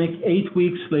the clinic 8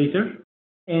 weeks later,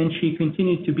 and she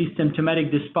continued to be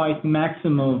symptomatic despite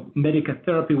maximal medical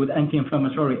therapy with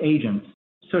anti-inflammatory agents.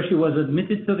 So she was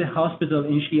admitted to the hospital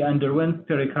and she underwent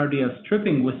pericardial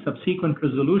stripping with subsequent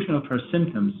resolution of her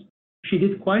symptoms. She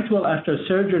did quite well after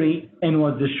surgery and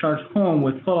was discharged home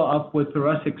with follow-up with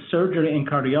thoracic surgery and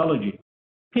cardiology.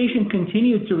 Patient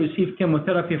continued to receive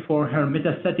chemotherapy for her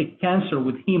metastatic cancer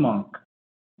with HEMONC.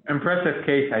 Impressive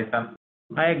case, Haitham.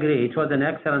 I agree. It was an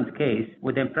excellent case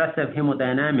with impressive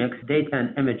hemodynamics, data,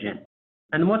 and imaging.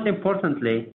 And most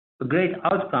importantly, a great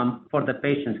outcome for the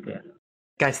patient's care.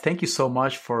 Guys, thank you so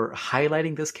much for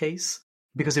highlighting this case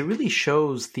because it really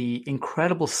shows the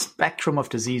incredible spectrum of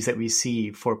disease that we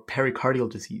see for pericardial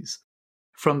disease.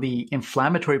 From the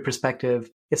inflammatory perspective,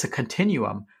 it's a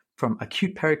continuum from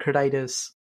acute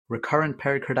pericarditis, recurrent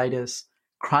pericarditis,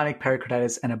 chronic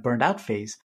pericarditis, and a burned out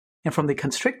phase. And from the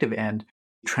constrictive end,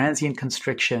 transient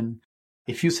constriction,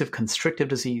 effusive constrictive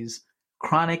disease,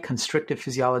 chronic constrictive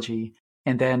physiology,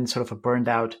 and then sort of a burned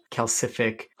out,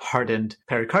 calcific, hardened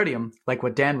pericardium, like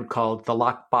what Dan would call the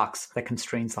locked box that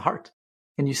constrains the heart.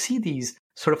 And you see these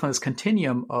sort of on this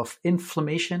continuum of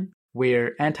inflammation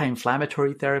where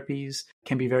anti-inflammatory therapies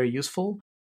can be very useful,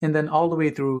 and then all the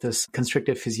way through this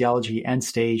constrictive physiology end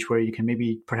stage where you can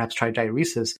maybe perhaps try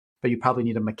diuresis, but you probably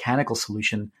need a mechanical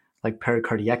solution like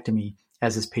pericardiectomy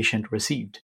as this patient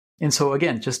received. And so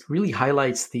again, just really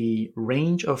highlights the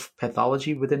range of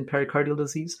pathology within pericardial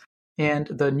disease and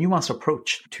the nuanced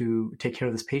approach to take care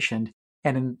of this patient.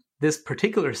 And in this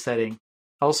particular setting,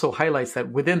 also highlights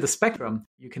that within the spectrum,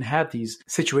 you can have these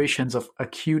situations of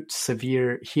acute,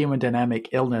 severe hemodynamic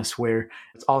illness where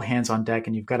it's all hands on deck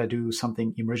and you've got to do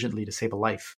something emergently to save a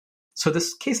life. So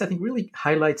this case, I think, really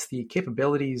highlights the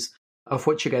capabilities of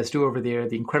what you guys do over there,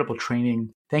 the incredible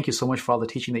training. Thank you so much for all the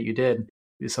teaching that you did.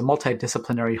 It's a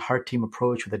multidisciplinary heart team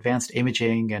approach with advanced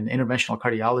imaging and interventional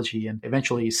cardiology and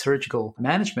eventually surgical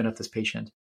management of this patient.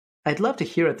 I'd love to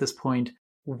hear at this point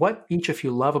what each of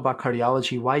you love about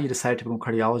cardiology, why you decided to become a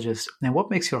cardiologist, and what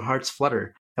makes your hearts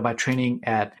flutter about training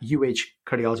at UH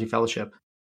Cardiology Fellowship.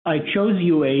 I chose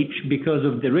UH because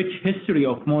of the rich history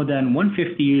of more than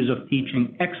 150 years of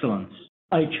teaching excellence.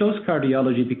 I chose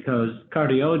cardiology because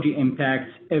cardiology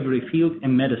impacts every field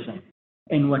in medicine.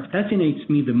 And what fascinates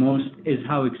me the most is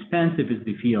how expansive is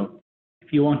the field.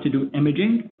 If you want to do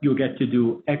imaging, you get to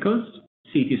do echoes,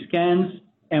 CT scans,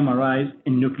 MRIs,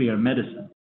 and nuclear medicine.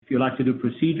 If you like to do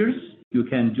procedures, you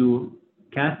can do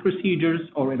cath procedures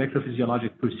or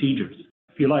electrophysiologic procedures.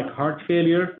 If you like heart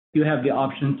failure, you have the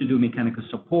option to do mechanical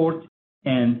support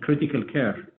and critical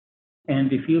care. And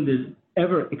the field is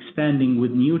ever expanding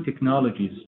with new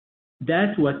technologies.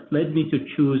 That's what led me to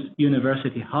choose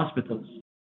university hospitals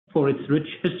for its rich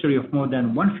history of more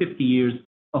than 150 years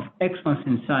of excellence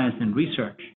in science and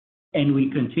research. And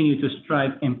we continue to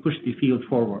strive and push the field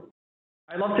forward.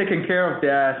 I love taking care of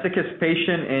the sickest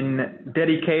patient in a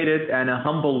dedicated and a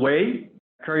humble way.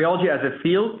 Cardiology as a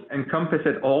field encompasses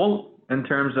it all in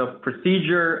terms of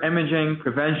procedure, imaging,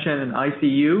 prevention, and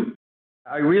ICU.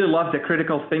 I really love the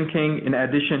critical thinking in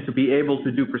addition to be able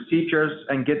to do procedures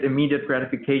and get immediate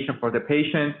gratification for the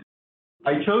patient.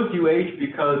 I chose UH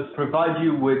because it provides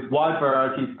you with wide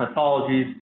variety of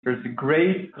pathologies. There's a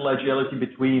great collegiality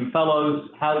between fellows,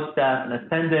 house staff, and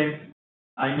attendings.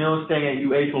 I know staying at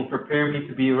UH will prepare me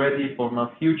to be ready for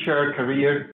my future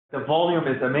career. The volume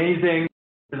is amazing.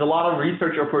 There's a lot of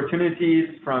research opportunities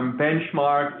from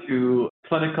benchmark to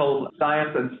clinical science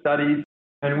and studies,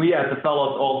 and we as the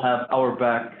fellows all have our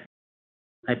back.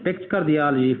 I picked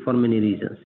cardiology for many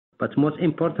reasons, but most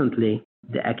importantly,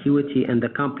 the acuity and the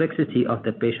complexity of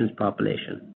the patient's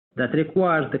population. That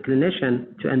requires the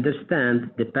clinician to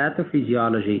understand the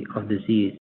pathophysiology of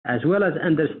disease, as well as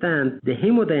understand the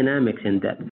hemodynamics in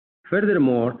depth.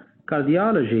 Furthermore,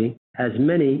 cardiology has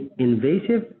many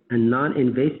invasive and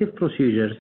non-invasive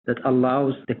procedures that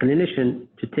allows the clinician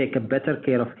to take a better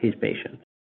care of his patient.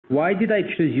 Why did I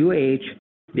choose UH?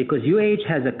 Because UH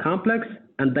has a complex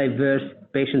and diverse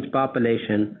patient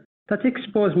population that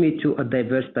exposed me to a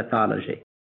diverse pathology.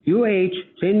 UH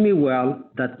trained me well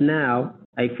that now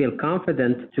I feel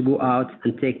confident to go out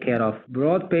and take care of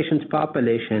broad patient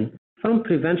population from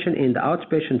prevention in the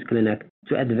outpatient clinic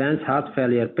to advanced heart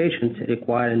failure patients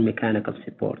requiring mechanical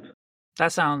support.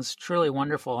 That sounds truly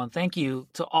wonderful. And thank you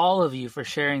to all of you for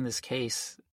sharing this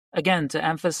case. Again, to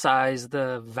emphasize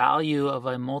the value of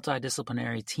a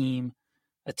multidisciplinary team,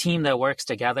 a team that works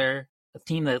together, a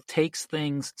team that takes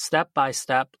things step by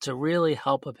step to really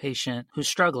help a patient who's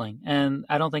struggling. And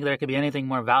I don't think there could be anything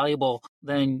more valuable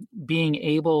than being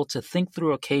able to think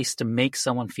through a case to make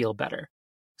someone feel better.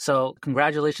 So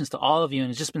congratulations to all of you. And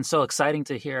it's just been so exciting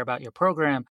to hear about your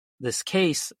program, this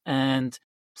case. And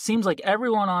seems like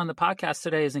everyone on the podcast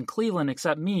today is in Cleveland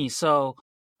except me. So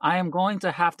I am going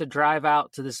to have to drive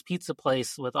out to this pizza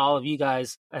place with all of you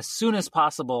guys as soon as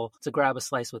possible to grab a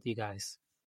slice with you guys.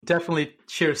 Definitely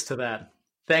cheers to that.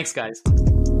 Thanks, guys.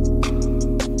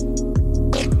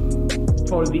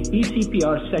 For the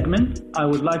ECPR segment, I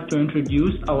would like to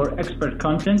introduce our expert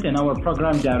content and our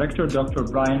program director, Dr.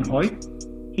 Brian Hoyt.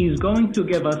 He's going to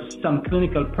give us some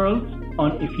clinical pearls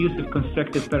on effusive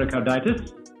constrictive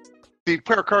pericarditis. The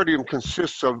pericardium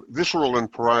consists of visceral and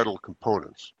parietal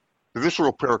components. The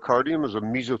visceral pericardium is a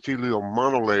mesothelial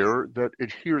monolayer that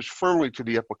adheres firmly to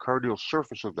the epicardial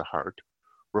surface of the heart,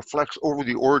 reflects over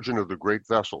the origin of the great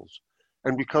vessels,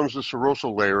 and becomes the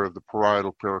serosal layer of the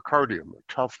parietal pericardium,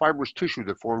 a tough fibrous tissue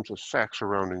that forms a sac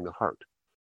surrounding the heart.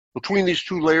 Between these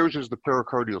two layers is the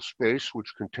pericardial space,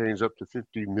 which contains up to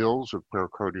 50 mils of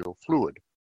pericardial fluid.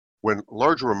 When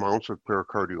larger amounts of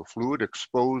pericardial fluid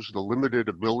expose the limited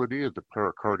ability of the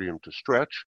pericardium to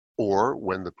stretch, or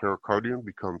when the pericardium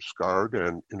becomes scarred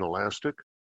and inelastic,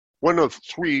 one of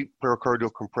three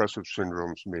pericardial compressive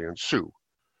syndromes may ensue.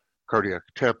 Cardiac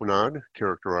tamponade,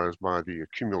 characterized by the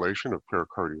accumulation of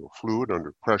pericardial fluid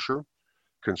under pressure.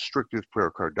 Constrictive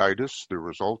pericarditis, the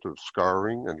result of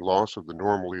scarring and loss of the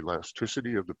normal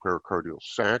elasticity of the pericardial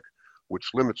sac, which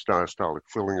limits diastolic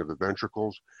filling of the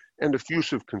ventricles, and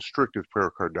effusive constrictive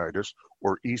pericarditis,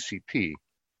 or ECP,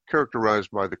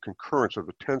 characterized by the concurrence of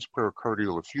intense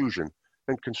pericardial effusion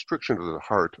and constriction of the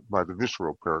heart by the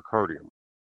visceral pericardium.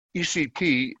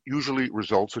 ECP usually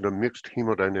results in a mixed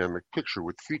hemodynamic picture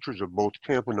with features of both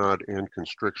tamponade and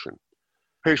constriction.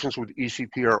 Patients with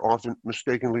ECP are often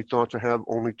mistakenly thought to have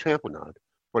only tamponade,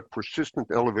 but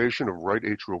persistent elevation of right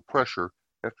atrial pressure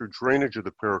after drainage of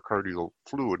the pericardial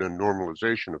fluid and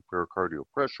normalization of pericardial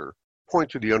pressure point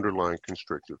to the underlying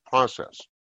constrictive process.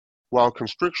 While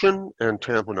constriction and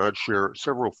tamponade share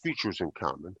several features in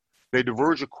common, they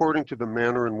diverge according to the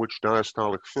manner in which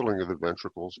diastolic filling of the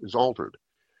ventricles is altered.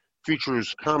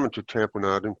 Features common to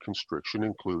tamponade and constriction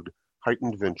include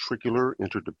heightened ventricular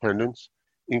interdependence,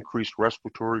 increased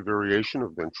respiratory variation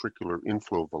of ventricular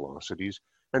inflow velocities,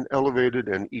 and elevated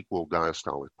and equal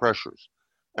diastolic pressures.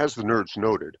 As the nerds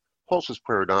noted, pulsus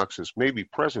paradoxus may be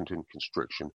present in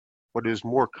constriction, but is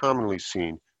more commonly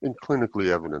seen in clinically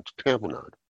evident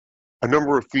tamponade. A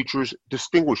number of features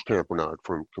distinguish tamponade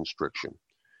from constriction.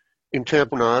 In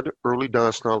tamponade, early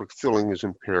diastolic filling is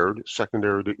impaired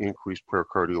secondary to increased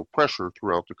pericardial pressure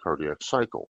throughout the cardiac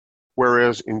cycle,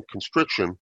 whereas in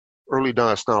constriction, early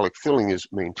diastolic filling is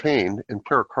maintained and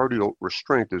pericardial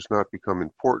restraint does not become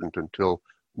important until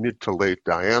mid to late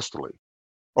diastole.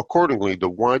 Accordingly, the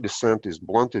wide descent is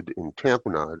blunted in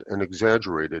tamponade and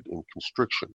exaggerated in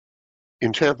constriction.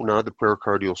 In tamponade, the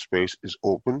pericardial space is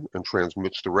open and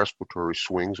transmits the respiratory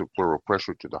swings of pleural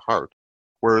pressure to the heart,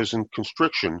 whereas in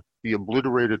constriction, the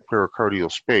obliterated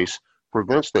pericardial space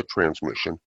prevents that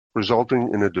transmission,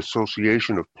 resulting in a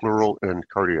dissociation of pleural and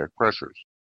cardiac pressures.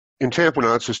 In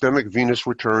tamponade, systemic venous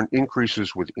return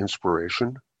increases with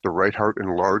inspiration, the right heart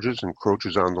enlarges and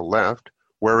encroaches on the left,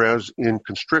 whereas in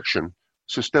constriction,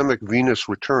 systemic venous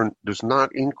return does not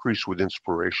increase with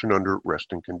inspiration under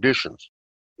resting conditions.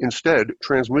 Instead,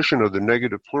 transmission of the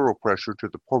negative pleural pressure to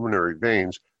the pulmonary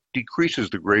veins decreases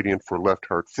the gradient for left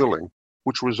heart filling,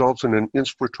 which results in an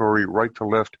inspiratory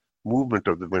right-to-left movement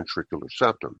of the ventricular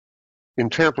septum. In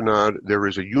tamponade, there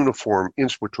is a uniform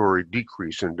inspiratory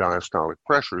decrease in diastolic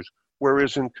pressures,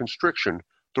 whereas in constriction,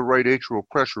 the right atrial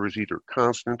pressure is either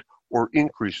constant or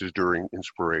increases during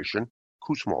inspiration,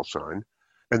 Kussmaul sign,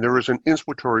 and there is an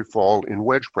inspiratory fall in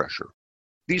wedge pressure.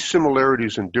 These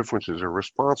similarities and differences are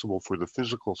responsible for the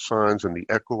physical signs and the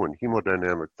echo and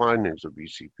hemodynamic findings of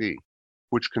ECP,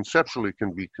 which conceptually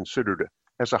can be considered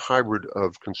as a hybrid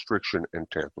of constriction and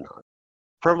tamponade.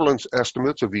 Prevalence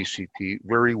estimates of ECP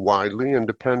vary widely and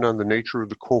depend on the nature of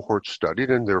the cohort studied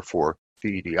and therefore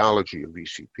the etiology of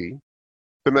ECP.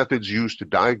 The methods used to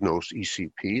diagnose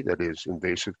ECP, that is,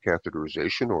 invasive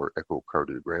catheterization or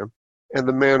echocardiogram, and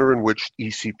the manner in which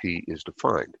ECP is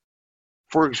defined.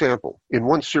 For example, in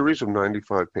one series of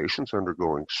 95 patients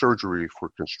undergoing surgery for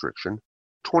constriction,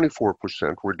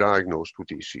 24% were diagnosed with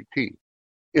ECP.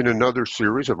 In another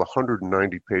series of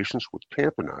 190 patients with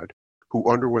tamponade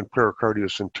who underwent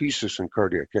pericardiocentesis and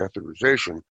cardiac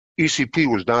catheterization,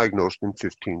 ECP was diagnosed in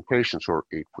 15 patients, or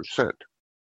 8%.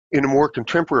 In a more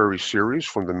contemporary series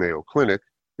from the Mayo Clinic,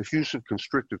 effusive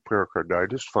constrictive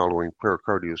pericarditis following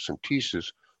pericardiocentesis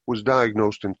was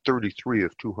diagnosed in 33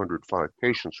 of 205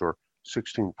 patients, or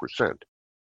 16%.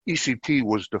 ECP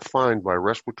was defined by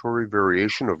respiratory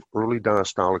variation of early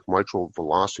diastolic mitral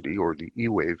velocity, or the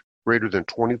E-wave, greater than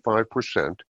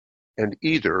 25%, and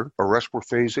either a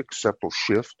resprophasic septal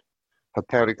shift,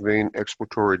 hepatic vein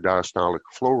expiratory diastolic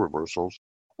flow reversals,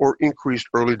 or increased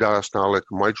early diastolic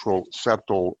mitral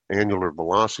septal annular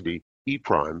velocity, E',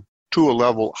 to a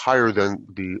level higher than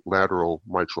the lateral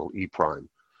mitral E',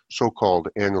 so-called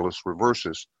annulus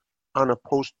reversus, on a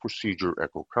post-procedure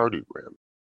echocardiogram.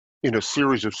 In a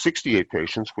series of 68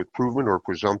 patients with proven or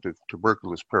presumptive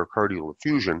tuberculous pericardial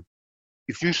effusion,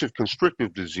 effusive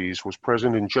constrictive disease was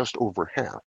present in just over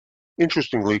half.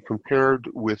 Interestingly, compared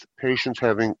with patients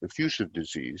having effusive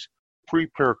disease,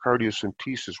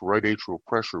 pre-pericardiocentesis right atrial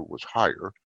pressure was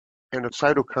higher, and a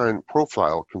cytokine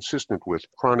profile consistent with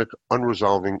chronic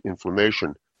unresolving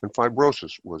inflammation and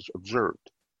fibrosis was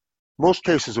observed. Most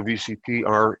cases of ECP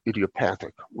are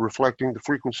idiopathic, reflecting the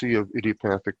frequency of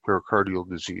idiopathic pericardial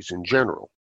disease in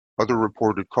general. Other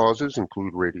reported causes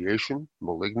include radiation,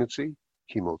 malignancy,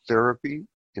 chemotherapy,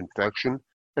 infection,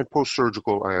 and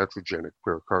post-surgical iatrogenic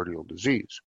pericardial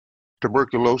disease.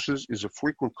 Tuberculosis is a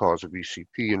frequent cause of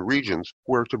ECP in regions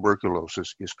where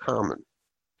tuberculosis is common.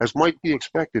 As might be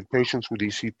expected, patients with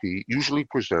ECP usually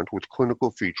present with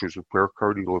clinical features of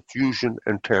pericardial effusion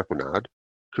and tamponade,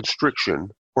 constriction,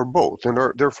 or both, and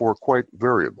are therefore quite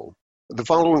variable. The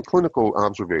following clinical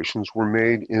observations were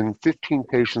made in 15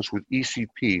 patients with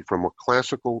ECP from a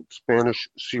classical Spanish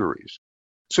series.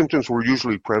 Symptoms were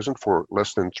usually present for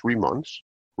less than 3 months,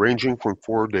 ranging from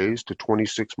 4 days to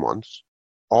 26 months.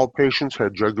 All patients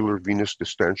had jugular venous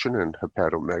distension and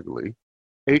hepatomegaly.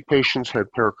 8 patients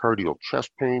had pericardial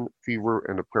chest pain, fever,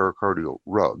 and a pericardial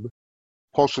rub.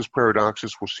 Pulsus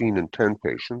paradoxus was seen in 10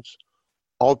 patients.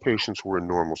 All patients were in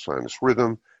normal sinus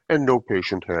rhythm, and no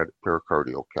patient had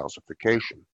pericardial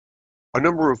calcification. A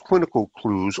number of clinical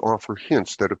clues offer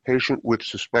hints that a patient with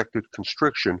suspected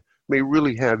constriction may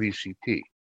really have ECP.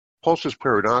 Pulsus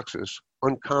paradoxus,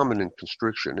 uncommon in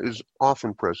constriction, is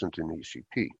often present in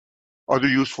ECP. Other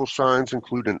useful signs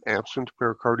include an absent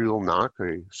pericardial knock,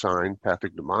 a sign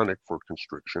pathognomonic for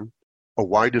constriction, a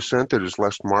Y descent that is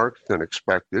less marked than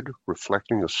expected,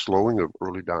 reflecting a slowing of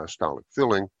early diastolic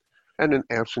filling, and an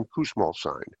absent Kussmaul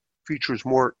sign, features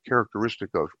more characteristic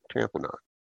of tamponade.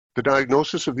 The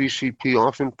diagnosis of ECP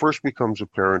often first becomes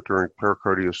apparent during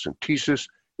pericardiocentesis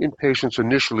in patients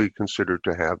initially considered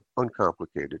to have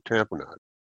uncomplicated tamponade.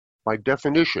 By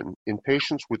definition, in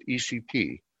patients with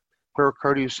ECP,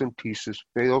 pericardiocentesis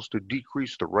fails to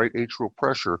decrease the right atrial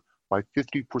pressure by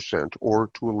 50% or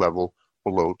to a level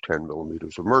below 10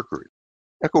 millimeters of mercury.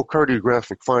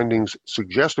 Echocardiographic findings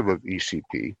suggestive of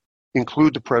ECP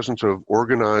include the presence of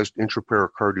organized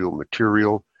intrapericardial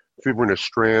material, fibrinous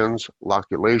strands,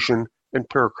 loculation, and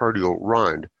pericardial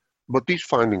rind, but these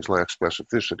findings lack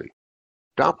specificity.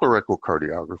 Doppler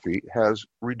echocardiography has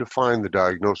redefined the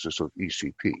diagnosis of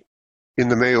ECP. In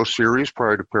the Mayo series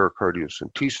prior to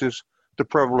pericardiocentesis, the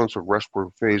prevalence of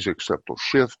respirophasic septal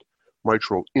shift,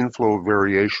 mitral inflow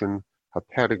variation,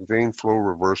 hepatic vein flow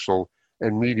reversal,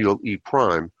 and medial E'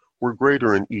 were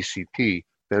greater in ECP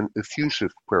than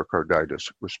effusive pericarditis,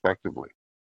 respectively.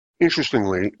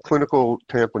 Interestingly, clinical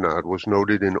tamponade was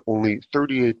noted in only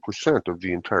 38% of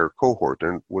the entire cohort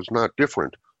and was not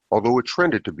different, although it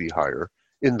trended to be higher,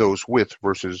 in those with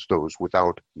versus those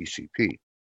without ECP.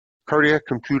 Cardiac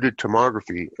computed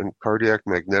tomography and cardiac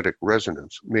magnetic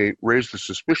resonance may raise the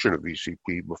suspicion of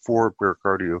ECP before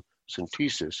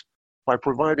pericardiocentesis by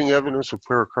providing evidence of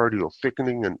pericardial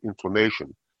thickening and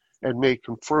inflammation, and may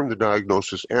confirm the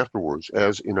diagnosis afterwards,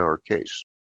 as in our case.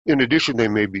 In addition, they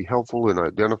may be helpful in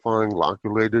identifying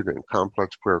loculated and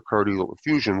complex pericardial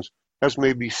effusions, as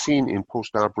may be seen in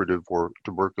postoperative or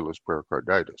tuberculous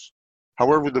pericarditis.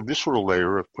 However, the visceral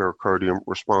layer of pericardium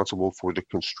responsible for the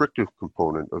constrictive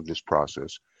component of this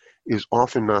process is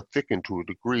often not thickened to a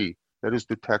degree that is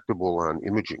detectable on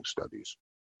imaging studies.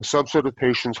 A subset of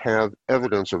patients have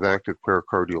evidence of active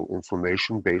pericardial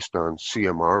inflammation based on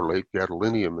CMR, late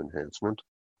gadolinium enhancement,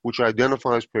 which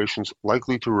identifies patients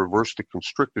likely to reverse the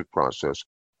constrictive process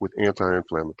with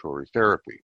anti-inflammatory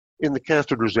therapy. In the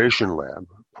catheterization lab,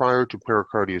 prior to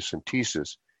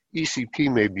pericardiocentesis,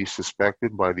 ECP may be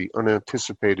suspected by the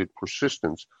unanticipated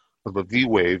persistence of a V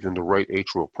wave in the right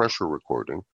atrial pressure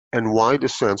recording and Y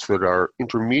descents that are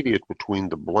intermediate between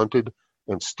the blunted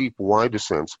and steep Y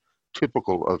descents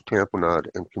typical of tamponade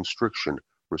and constriction,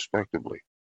 respectively.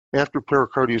 After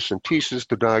pericardiocentesis,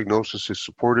 the diagnosis is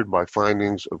supported by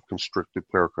findings of constrictive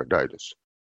pericarditis.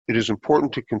 It is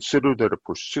important to consider that a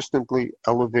persistently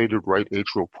elevated right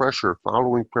atrial pressure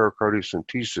following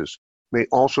pericardiocentesis may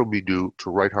also be due to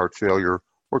right heart failure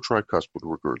or tricuspid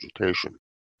regurgitation.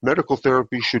 Medical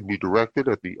therapy should be directed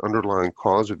at the underlying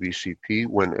cause of ECP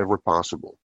whenever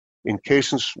possible. In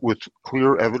cases with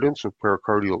clear evidence of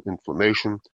pericardial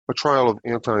inflammation, a trial of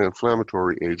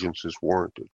anti-inflammatory agents is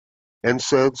warranted.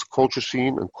 NSAIDs,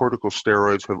 colchicine, and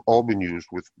corticosteroids have all been used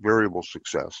with variable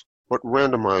success, but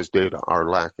randomized data are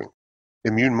lacking.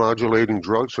 Immune-modulating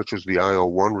drugs such as the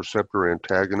IL-1 receptor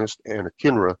antagonist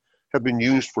anakinra have been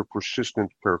used for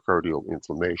persistent pericardial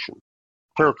inflammation.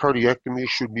 Pericardiectomy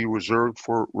should be reserved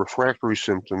for refractory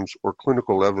symptoms or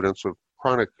clinical evidence of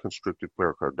chronic constrictive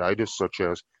pericarditis such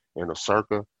as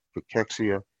anasarca,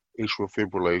 cachexia, atrial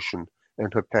fibrillation,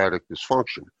 and hepatic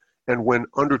dysfunction, and when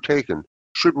undertaken,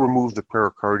 should remove the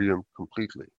pericardium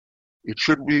completely. It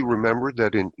should be remembered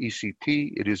that in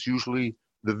ECP, it is usually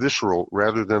the visceral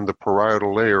rather than the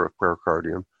parietal layer of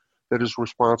pericardium that is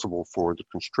responsible for the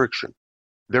constriction.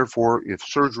 Therefore, if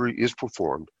surgery is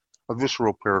performed, a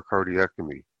visceral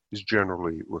pericardiectomy is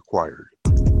generally required.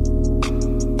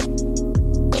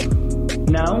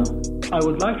 Now, I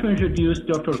would like to introduce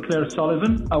Dr. Claire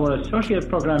Sullivan, our Associate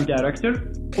Program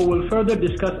Director, who will further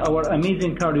discuss our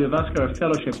amazing cardiovascular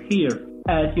fellowship here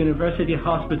at University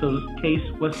Hospital's Case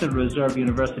Western Reserve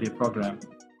University program.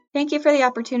 Thank you for the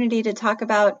opportunity to talk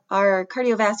about our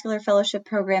cardiovascular fellowship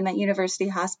program at University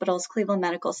Hospital's Cleveland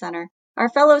Medical Center. Our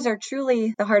fellows are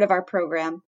truly the heart of our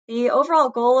program. The overall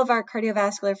goal of our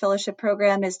cardiovascular fellowship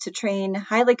program is to train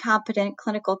highly competent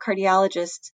clinical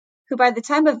cardiologists who by the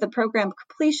time of the program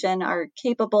completion are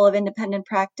capable of independent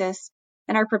practice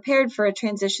and are prepared for a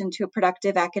transition to a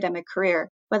productive academic career,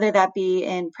 whether that be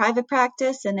in private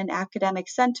practice, in an academic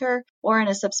center, or in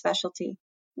a subspecialty.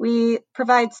 We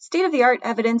provide state-of-the-art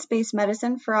evidence-based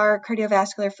medicine for our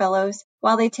cardiovascular fellows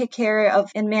while they take care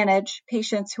of and manage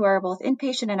patients who are both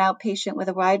inpatient and outpatient with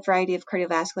a wide variety of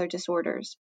cardiovascular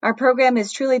disorders. Our program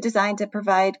is truly designed to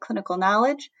provide clinical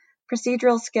knowledge,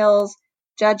 procedural skills,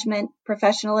 judgment,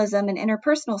 professionalism, and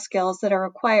interpersonal skills that are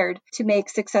required to make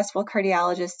successful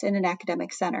cardiologists in an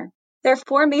academic center. There are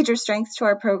 4 major strengths to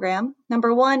our program.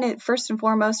 Number 1, first and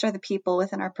foremost, are the people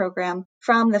within our program,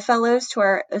 from the fellows to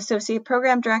our associate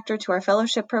program director to our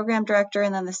fellowship program director,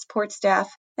 and then the support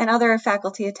staff and other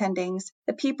faculty attendings.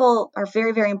 The people are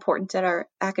very, very important at our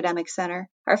academic center.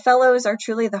 Our fellows are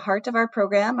truly the heart of our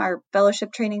program. Our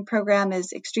fellowship training program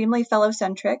is extremely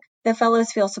fellow-centric. The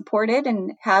fellows feel supported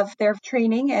and have their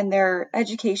training and their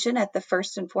education at the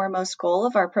first and foremost goal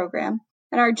of our program.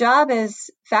 And our job as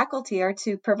faculty are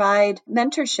to provide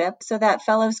mentorship so that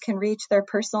fellows can reach their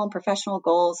personal and professional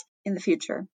goals in the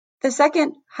future. The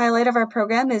second highlight of our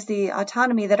program is the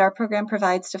autonomy that our program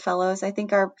provides to fellows. I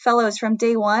think our fellows from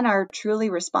day one are truly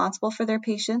responsible for their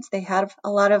patients. They have a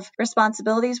lot of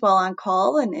responsibilities while on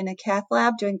call and in a cath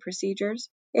lab doing procedures.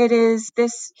 It is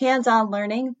this hands-on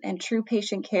learning and true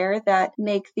patient care that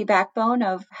make the backbone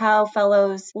of how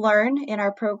fellows learn in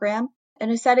our program, in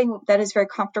a setting that is very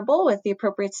comfortable with the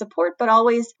appropriate support, but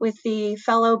always with the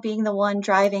fellow being the one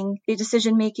driving the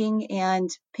decision-making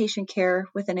and patient care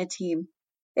within a team.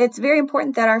 It's very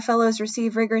important that our fellows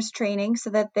receive rigorous training so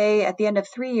that they, at the end of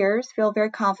 3 years, feel very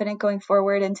confident going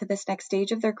forward into this next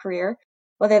stage of their career,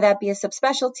 whether that be a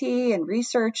subspecialty in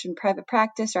research and private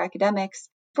practice or academics.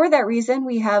 For that reason,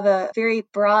 we have a very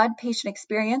broad patient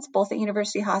experience, both at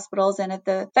university hospitals and at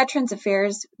the Veterans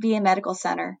Affairs VA Medical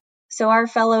Center. So our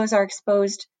fellows are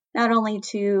exposed not only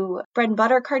to bread and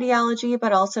butter cardiology,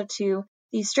 but also to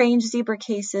these strange zebra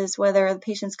cases, whether the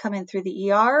patients come in through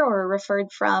the ER or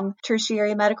referred from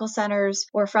tertiary medical centers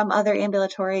or from other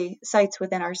ambulatory sites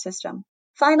within our system.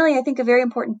 Finally, I think a very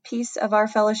important piece of our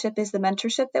fellowship is the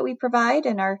mentorship that we provide,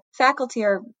 and our faculty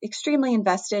are extremely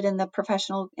invested in the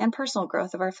professional and personal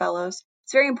growth of our fellows.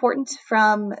 It's very important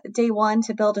from day one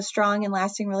to build a strong and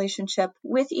lasting relationship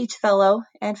with each fellow,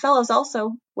 and fellows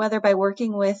also, whether by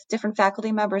working with different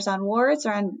faculty members on wards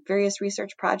or on various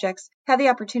research projects, have the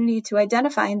opportunity to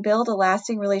identify and build a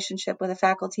lasting relationship with a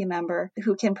faculty member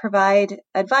who can provide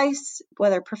advice,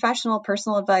 whether professional,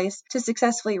 personal advice, to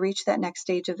successfully reach that next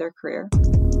stage of their career.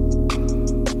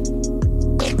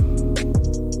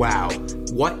 Wow,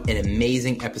 what an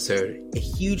amazing episode. A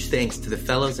huge thanks to the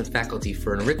fellows and faculty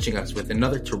for enriching us with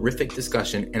another terrific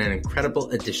discussion and an incredible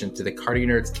addition to the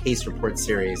CardioNerds Case Report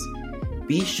series.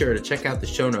 Be sure to check out the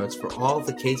show notes for all of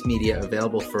the case media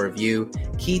available for review,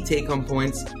 key take-home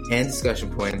points and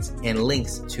discussion points, and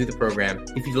links to the program.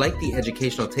 If you'd like the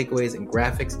educational takeaways and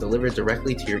graphics delivered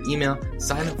directly to your email,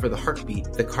 sign up for the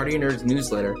Heartbeat, the CardioNerds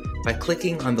newsletter, by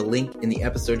clicking on the link in the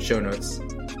episode show notes.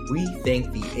 We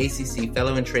thank the ACC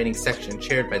Fellow in Training section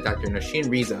chaired by Dr. Nosheen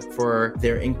Riza for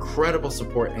their incredible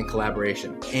support and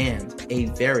collaboration. And a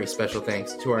very special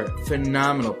thanks to our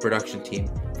phenomenal production team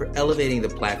for elevating the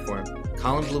platform.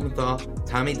 Colin Blumenthal,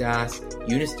 Tommy Das,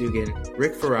 Eunice Dugan,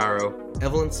 Rick Ferraro,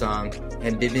 Evelyn Song,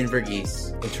 and Bibin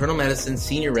Verghese, internal medicine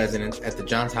senior residents at the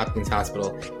Johns Hopkins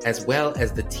Hospital, as well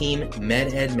as the team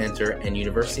Med Ed mentor and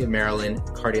University of Maryland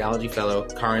cardiology fellow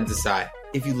Karan Desai.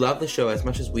 If you love the show as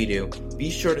much as we do, be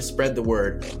sure to spread the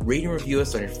word, rate and review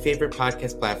us on your favorite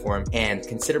podcast platform, and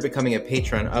consider becoming a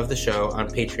patron of the show on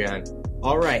Patreon.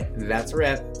 All right, that's a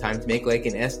wrap. Time to make like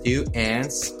an S-do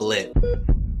and split.